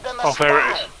stabbed in the spine.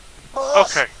 There it is.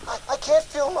 Boss, Okay. I can't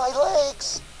feel my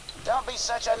legs. Don't be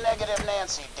such a negative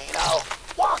Nancy, Dino.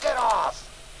 Walk it off.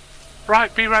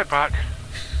 Right, be right back.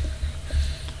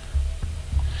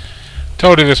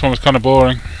 Told you this one was kind of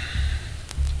boring.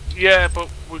 Yeah, but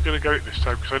we're going to get it this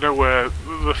time because I know where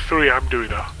the three I'm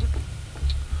doing are.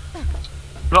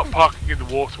 Not parking in the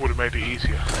water would have made it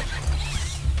easier.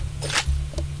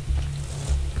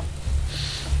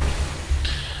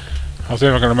 I'll see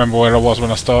if I can remember where I was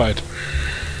when I started.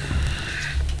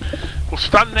 Well,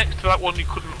 stand next to that one you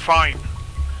couldn't find.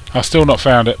 I've still not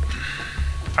found it.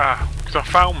 Ah, because I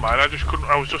found mine, I just couldn't,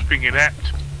 I was just being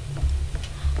inept.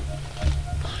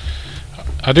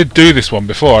 I did do this one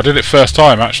before. I did it first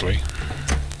time actually.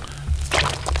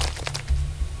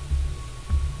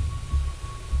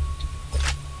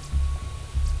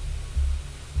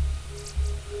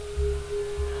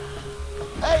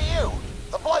 Hey you!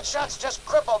 The bloodshot's just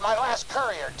crippled my last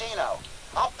courier, Dino.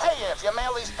 I'll pay you if you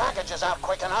mail these packages out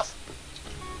quick enough.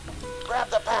 Grab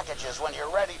the packages when you're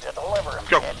ready to deliver them,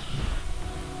 kid.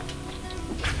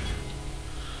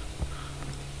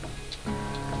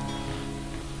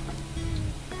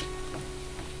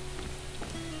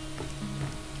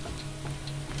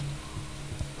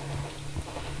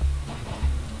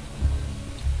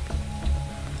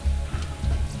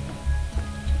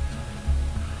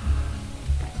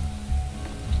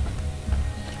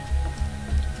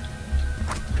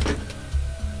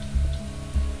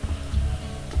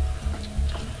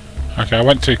 Okay, I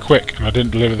went too quick and I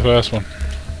didn't deliver the first one.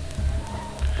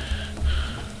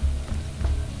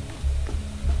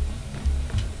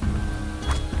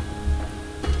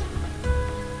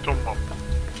 Dump up.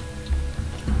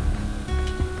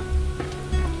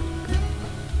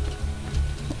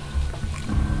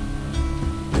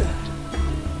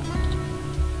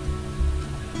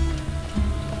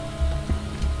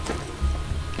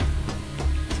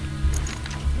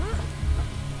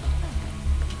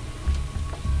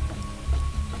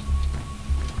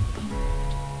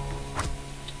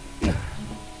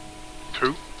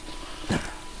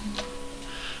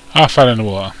 I fell in the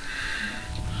water.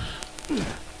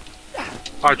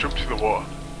 I jumped in the water.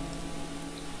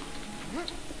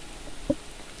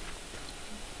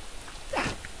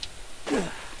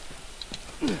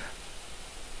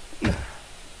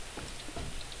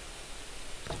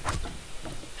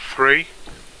 Three.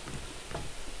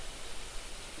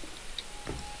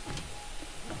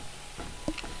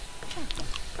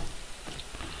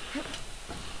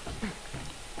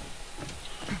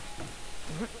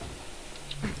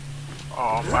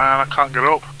 Oh man, I can't get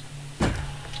up.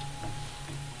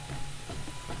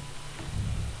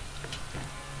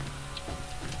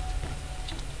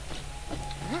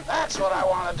 That's what I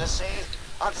wanted to see.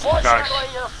 Unfortunately,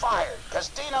 you're fired, because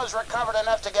Dino's recovered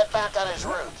enough to get back on his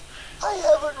route. I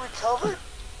haven't recovered.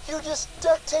 You just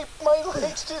duct taped my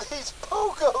legs to these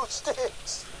pogo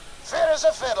sticks. Fit as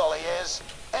a fiddle, he is.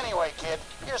 Anyway, kid,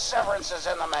 your severance is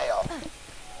in the mail.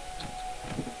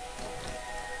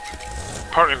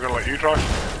 Apparently I'm going to let you drive.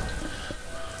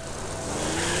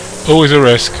 Always a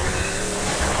risk.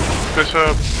 There's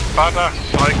a badass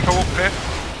psycho up here.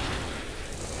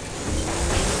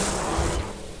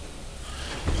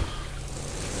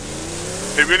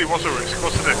 It really was a risk,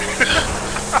 wasn't it?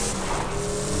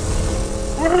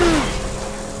 Woo!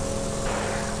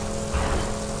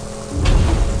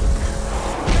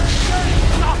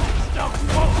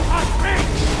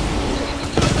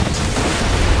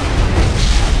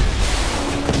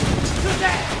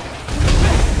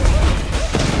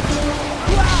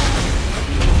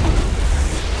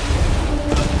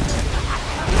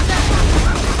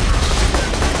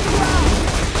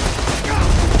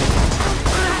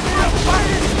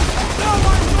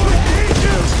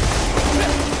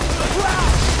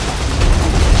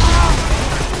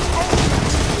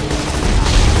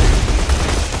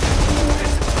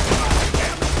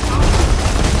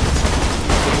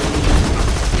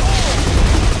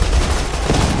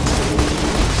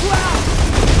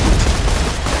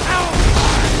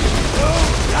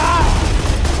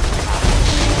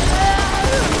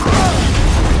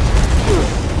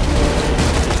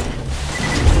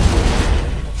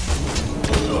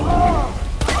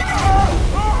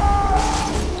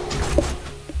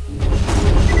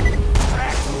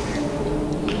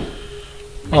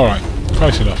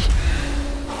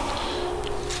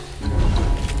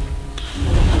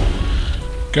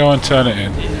 Go and turn it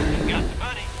in. If you got the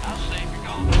money, I'll save your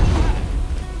gold.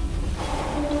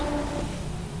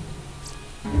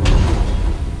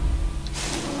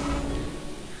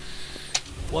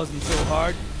 Wasn't so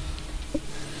hard.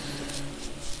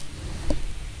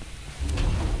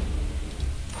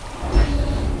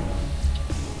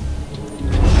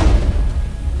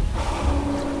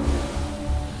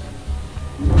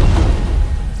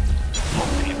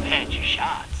 Hope you can pad your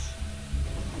shots.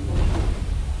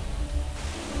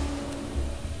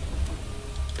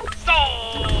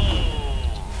 Sold!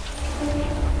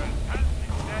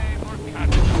 Fantastic day for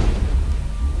capitalism.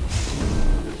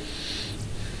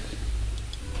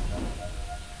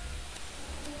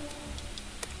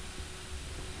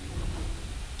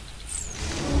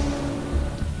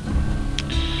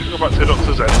 Go back to the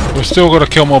doctor's then. We've still got to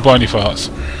kill more bony farts.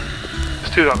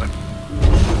 Let's do that then.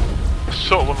 It's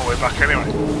sort of on the way back anyway.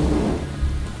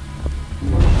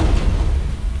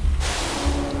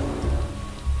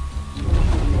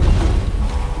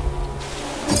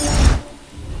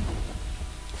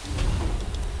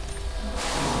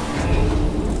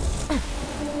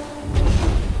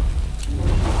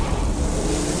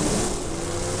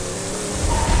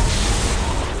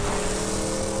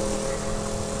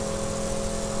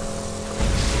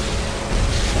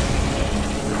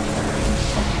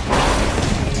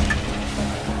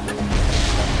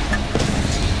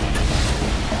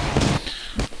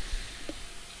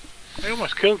 I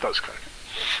almost killed that Skag.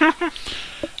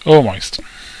 Almost.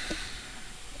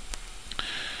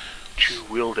 Do you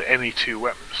wield any two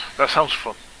weapons? That sounds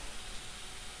fun.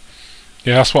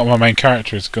 Yeah, that's what my main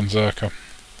character is, Gunzerker.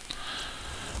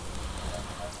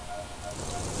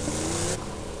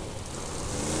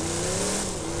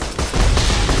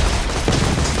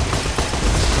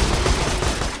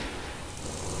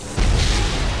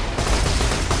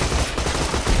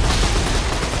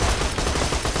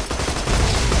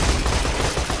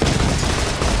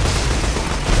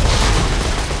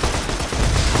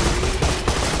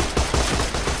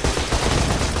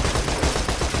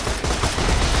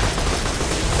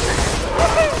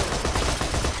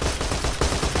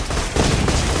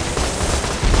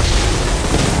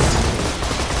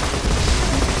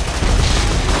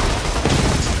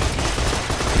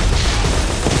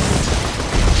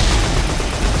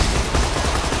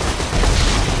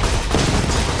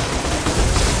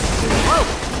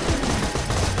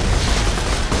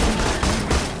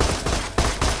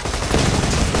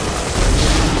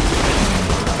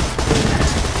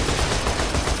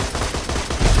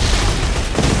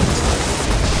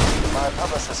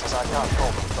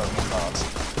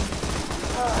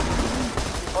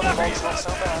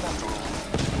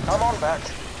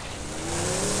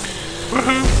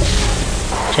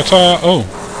 Ta-ta!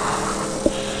 Oh!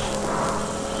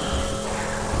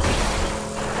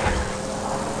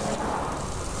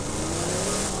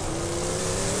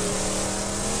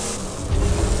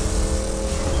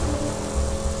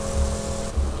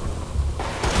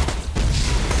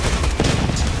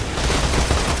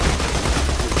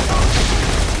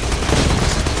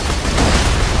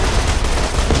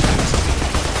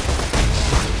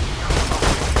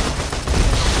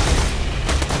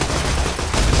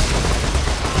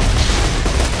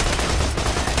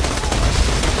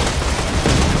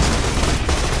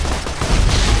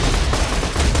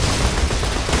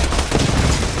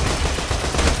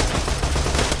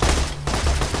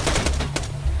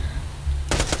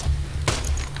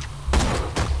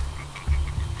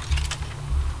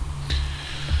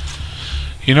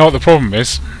 You know what the problem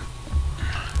is?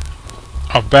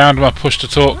 I've bound my push to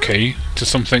talk key to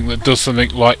something that does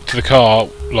something like to the car,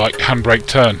 like handbrake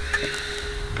turn.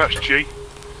 That's G.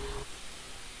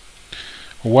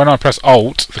 When I press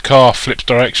Alt, the car flips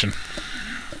direction.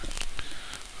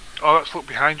 Oh, let's look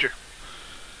behind you.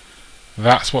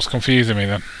 That's what's confusing me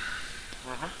then.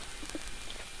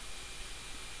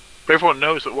 But everyone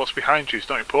knows that what's behind you is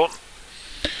not important.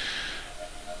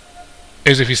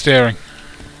 Is if you're steering.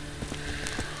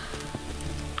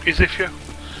 Is if you?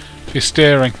 If you're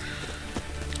steering.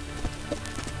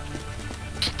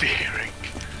 Steering?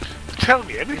 Tell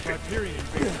me anything.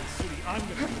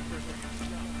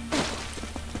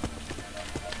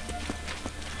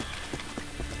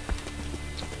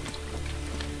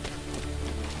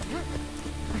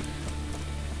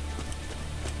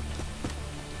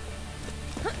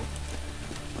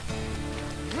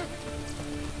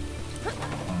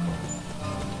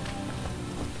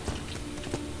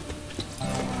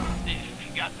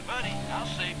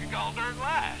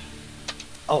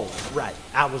 Oh, right.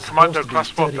 I was Commando supposed to be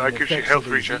class one, studying that gives you effects health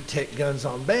of these regen. tech guns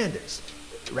on bandits.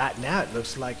 Right now, it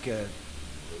looks like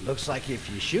if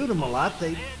you shoot them a lot,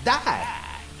 they die.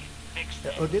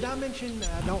 next. Did I mention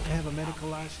I don't have a medical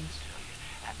license?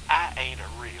 I ain't a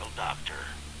real doctor.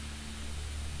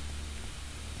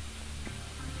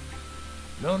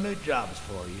 No new jobs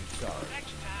for you, sorry.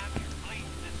 Next time you're bleeding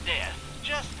to death,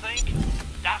 just think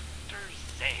Dr.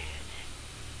 Zed.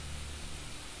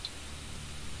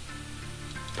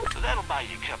 That'll buy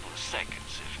you a couple of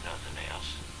seconds, if nothing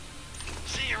else.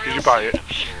 See you real Did you buy soon, it? I'm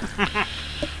sure.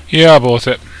 Yeah, I bought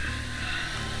it.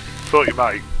 Thought you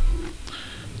might.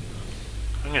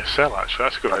 I'm gonna sell actually,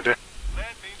 that's a good idea.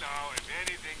 Let me know if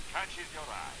anything catches your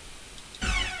eye.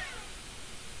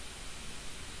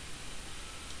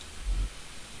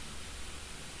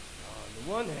 On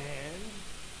the one hand,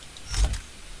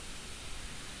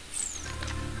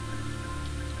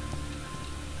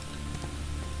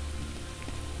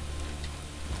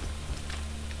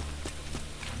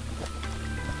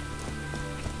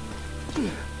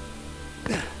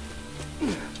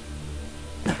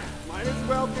 Might as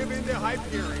well give in to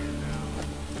Hyperion now.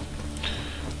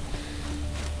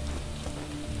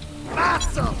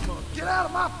 Awesome! Get out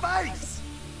of my face!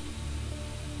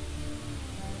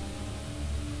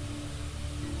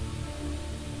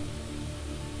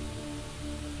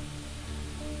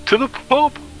 To the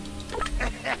pub!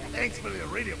 Thanks for the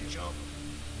iridium, chump.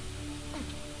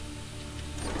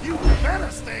 You better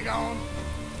stay gone.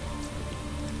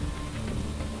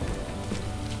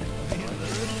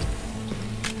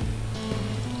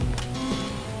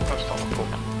 That's not the pub.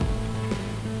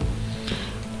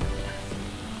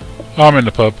 I'm in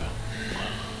the pub.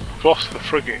 Lost the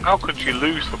frigate. How could you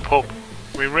lose the pub?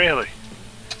 I mean, really?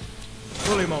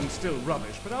 Bullymon's still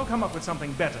rubbish, but I'll come up with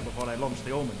something better before I launch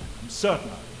the Omen. I'm certain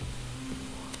of it.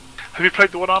 Have you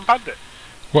played the one-armed bandit?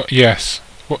 What? Yes.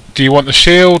 What? Do you want the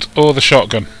shield or the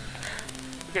shotgun?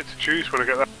 You get to choose when I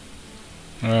get that.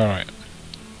 All right.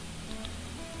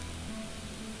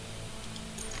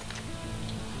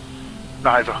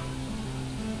 Neither.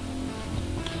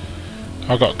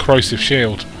 I got a corrosive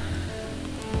shield.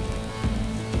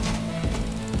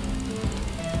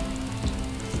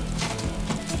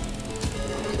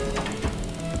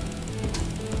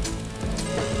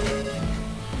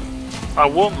 I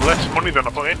won less money than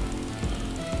I put in.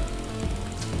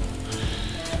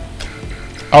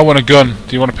 I want a gun.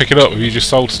 Do you want to pick it up? Have you just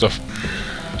sold stuff?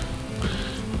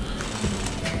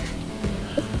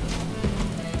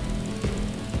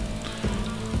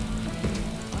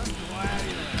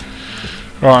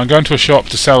 Right, I'm going to a shop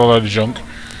to sell a load of junk.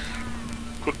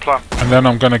 Good plan. And then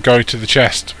I'm going to go to the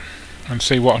chest and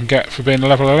see what I can get for being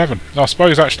level 11. I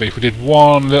suppose actually if we did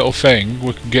one little thing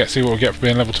we could see what we get for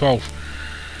being level 12.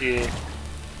 Yeah.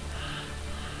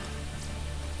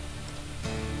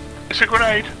 It's a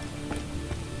grenade.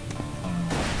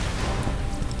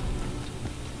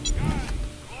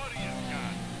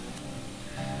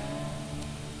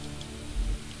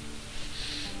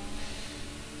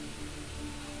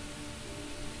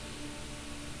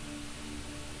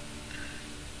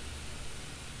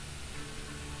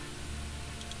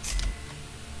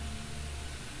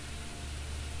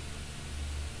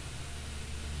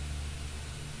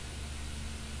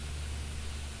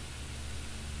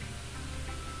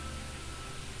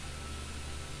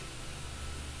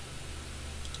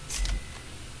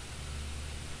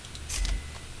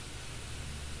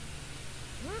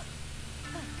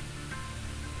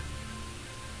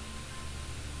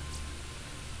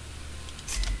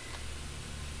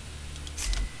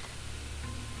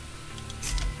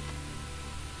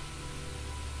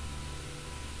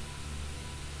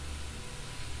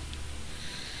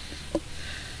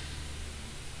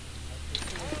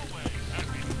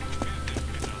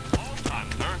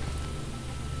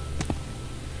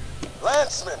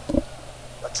 Lancemen,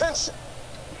 attention!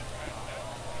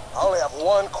 I only have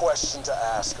one question to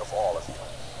ask of all of you.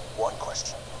 One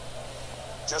question.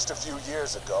 Just a few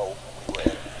years ago, we were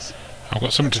enemies. I've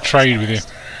got something to trade with you.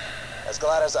 As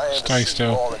glad as I am Stay to see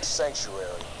still. you all in Sanctuary,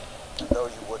 I know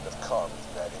you wouldn't have come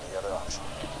if you had any other option.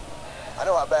 I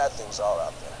know how bad things are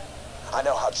out there. I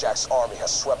know how Jack's army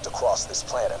has swept across this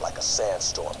planet like a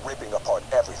sandstorm, ripping apart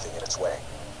everything in its way.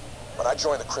 When I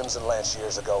joined the Crimson Lance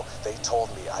years ago, they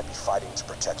told me I'd be fighting to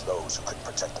protect those who couldn't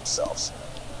protect themselves.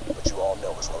 But you all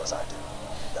know as well as I do,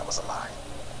 that was a lie.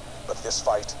 But this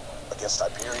fight against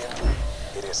Hyperion,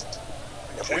 it isn't.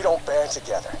 If we don't band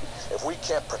together, if we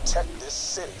can't protect this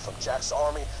city from Jack's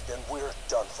army, then we're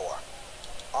done for.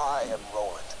 I am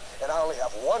Roland, and I only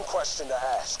have one question to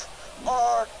ask.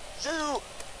 Are you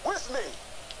with me?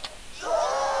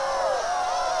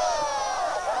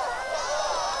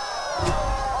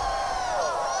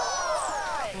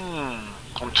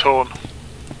 I'm torn.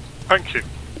 Thank you.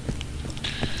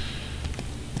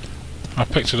 I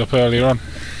picked it up earlier on.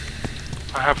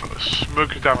 I have a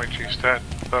smug damage instead,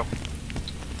 though.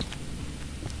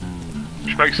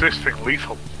 Which makes this thing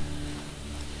lethal.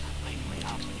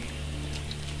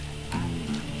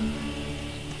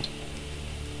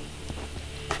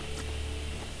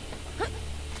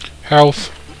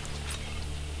 Health.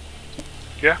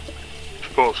 Yeah,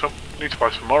 suppose some. Need to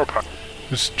buy some more apparently.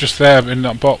 It's just there in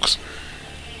that box.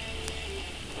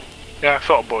 Yeah, I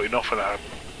thought I bought enough of that.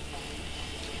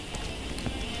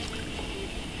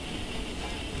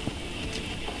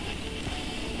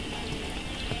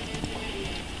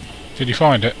 Did you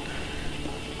find it?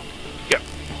 Yep.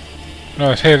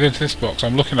 No, it's here into this box.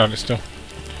 I'm looking at it still.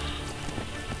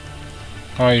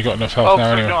 Oh, you got enough health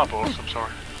now anyway. No, I bought some,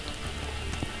 sorry.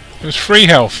 It was free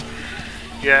health.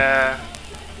 Yeah.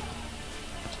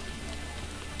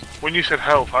 When you said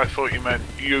health, I thought you meant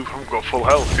you haven't got full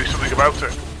health. Do something about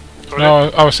it. So No,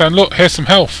 I was saying, look, here's some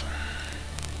health.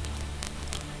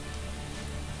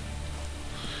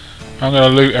 I'm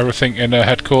going to loot everything in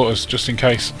headquarters just in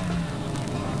case.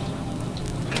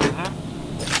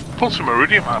 Pulled some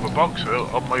iridium out of a box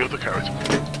on my other character.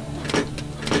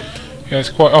 Yeah, it's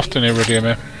quite often iridium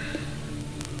here.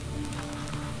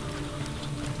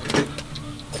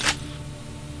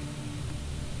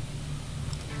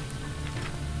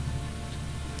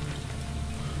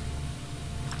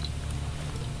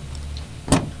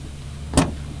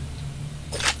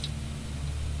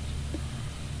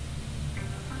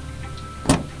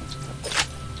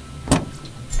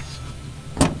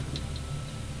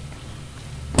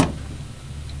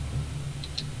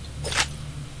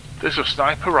 There's a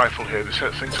sniper rifle here that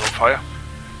sets things on fire.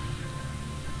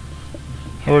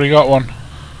 Already got one.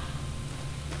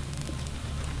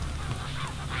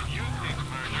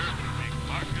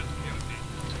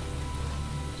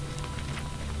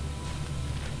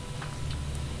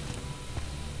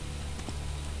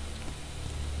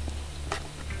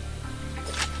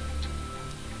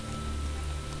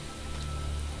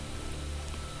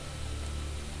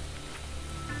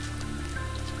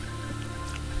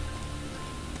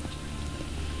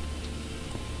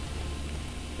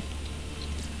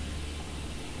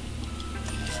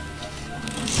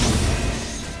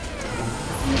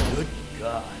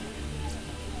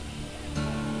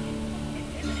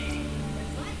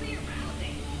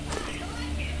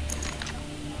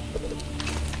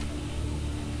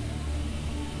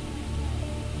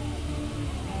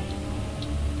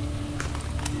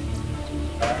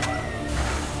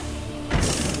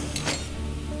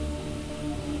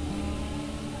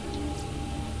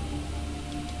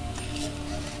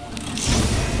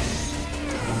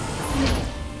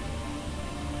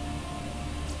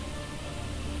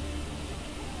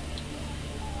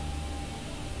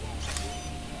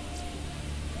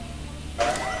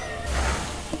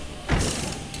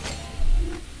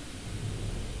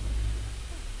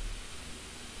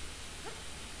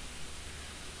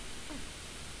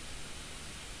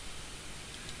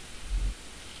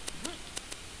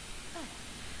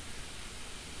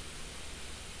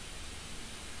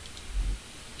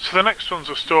 So the next one's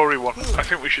a story one. I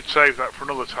think we should save that for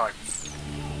another time.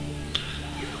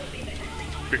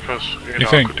 Because, you know,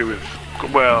 I could do with...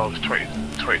 Well, it's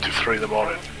 20 to 3 in the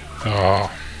morning. Oh.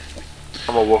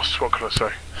 I'm a wuss, what can I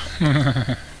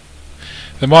say?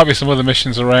 There might be some other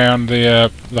missions around the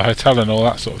hotel and all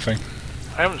that sort of thing.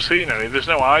 I haven't seen any. There's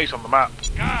no eyes on the map.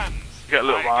 Guns. You get a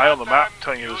little eye on the map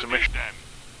telling you there's a mission.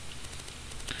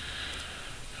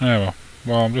 Oh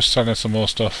well, I'm just selling some more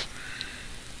stuff.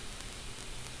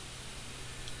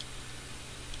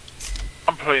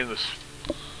 I'm playing this.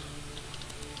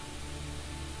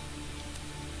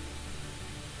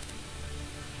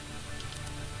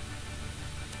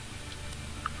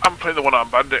 I'm playing the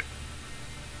one-armed bandit.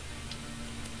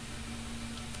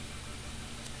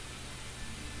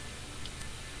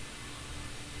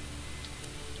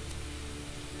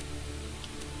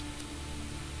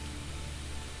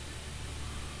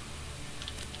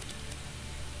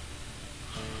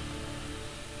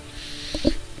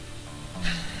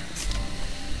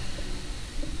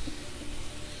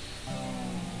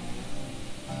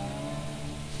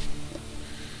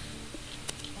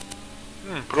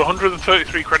 Put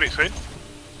 133 credits in.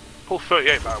 Pull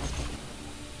 38 out.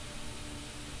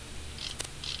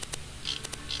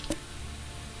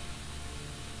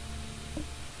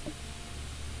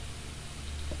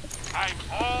 I'm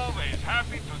always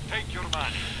happy to take your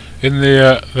money. In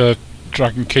the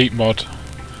Dragon Keep mod,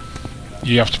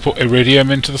 you have to put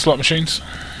iridium into the slot machines.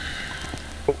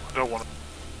 Oh, I don't want to.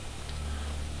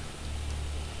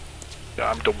 Yeah,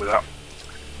 I'm done with that.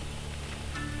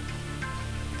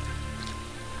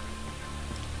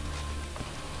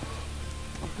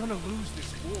 We're gonna lose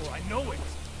this war, I know it.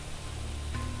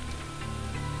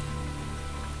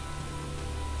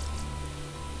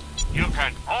 You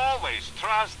can always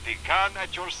trust the gun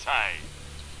at your side.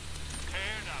 Tear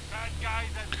the bad guys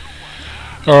and do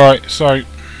one. Alright, so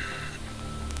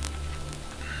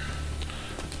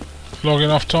logging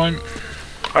off time.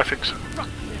 I think so.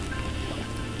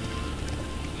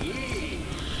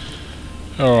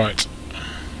 Alright.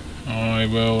 I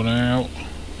will now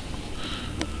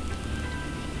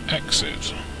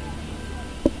exit.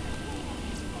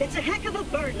 It's a heck of a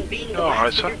burden being the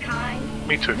Alright, last of sir. your kind.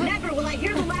 Me too. Never will I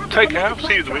hear the laugh Take of care. another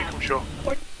See you in the week, blood I'm sure.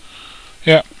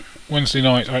 Yeah, Wednesday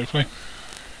night, hopefully.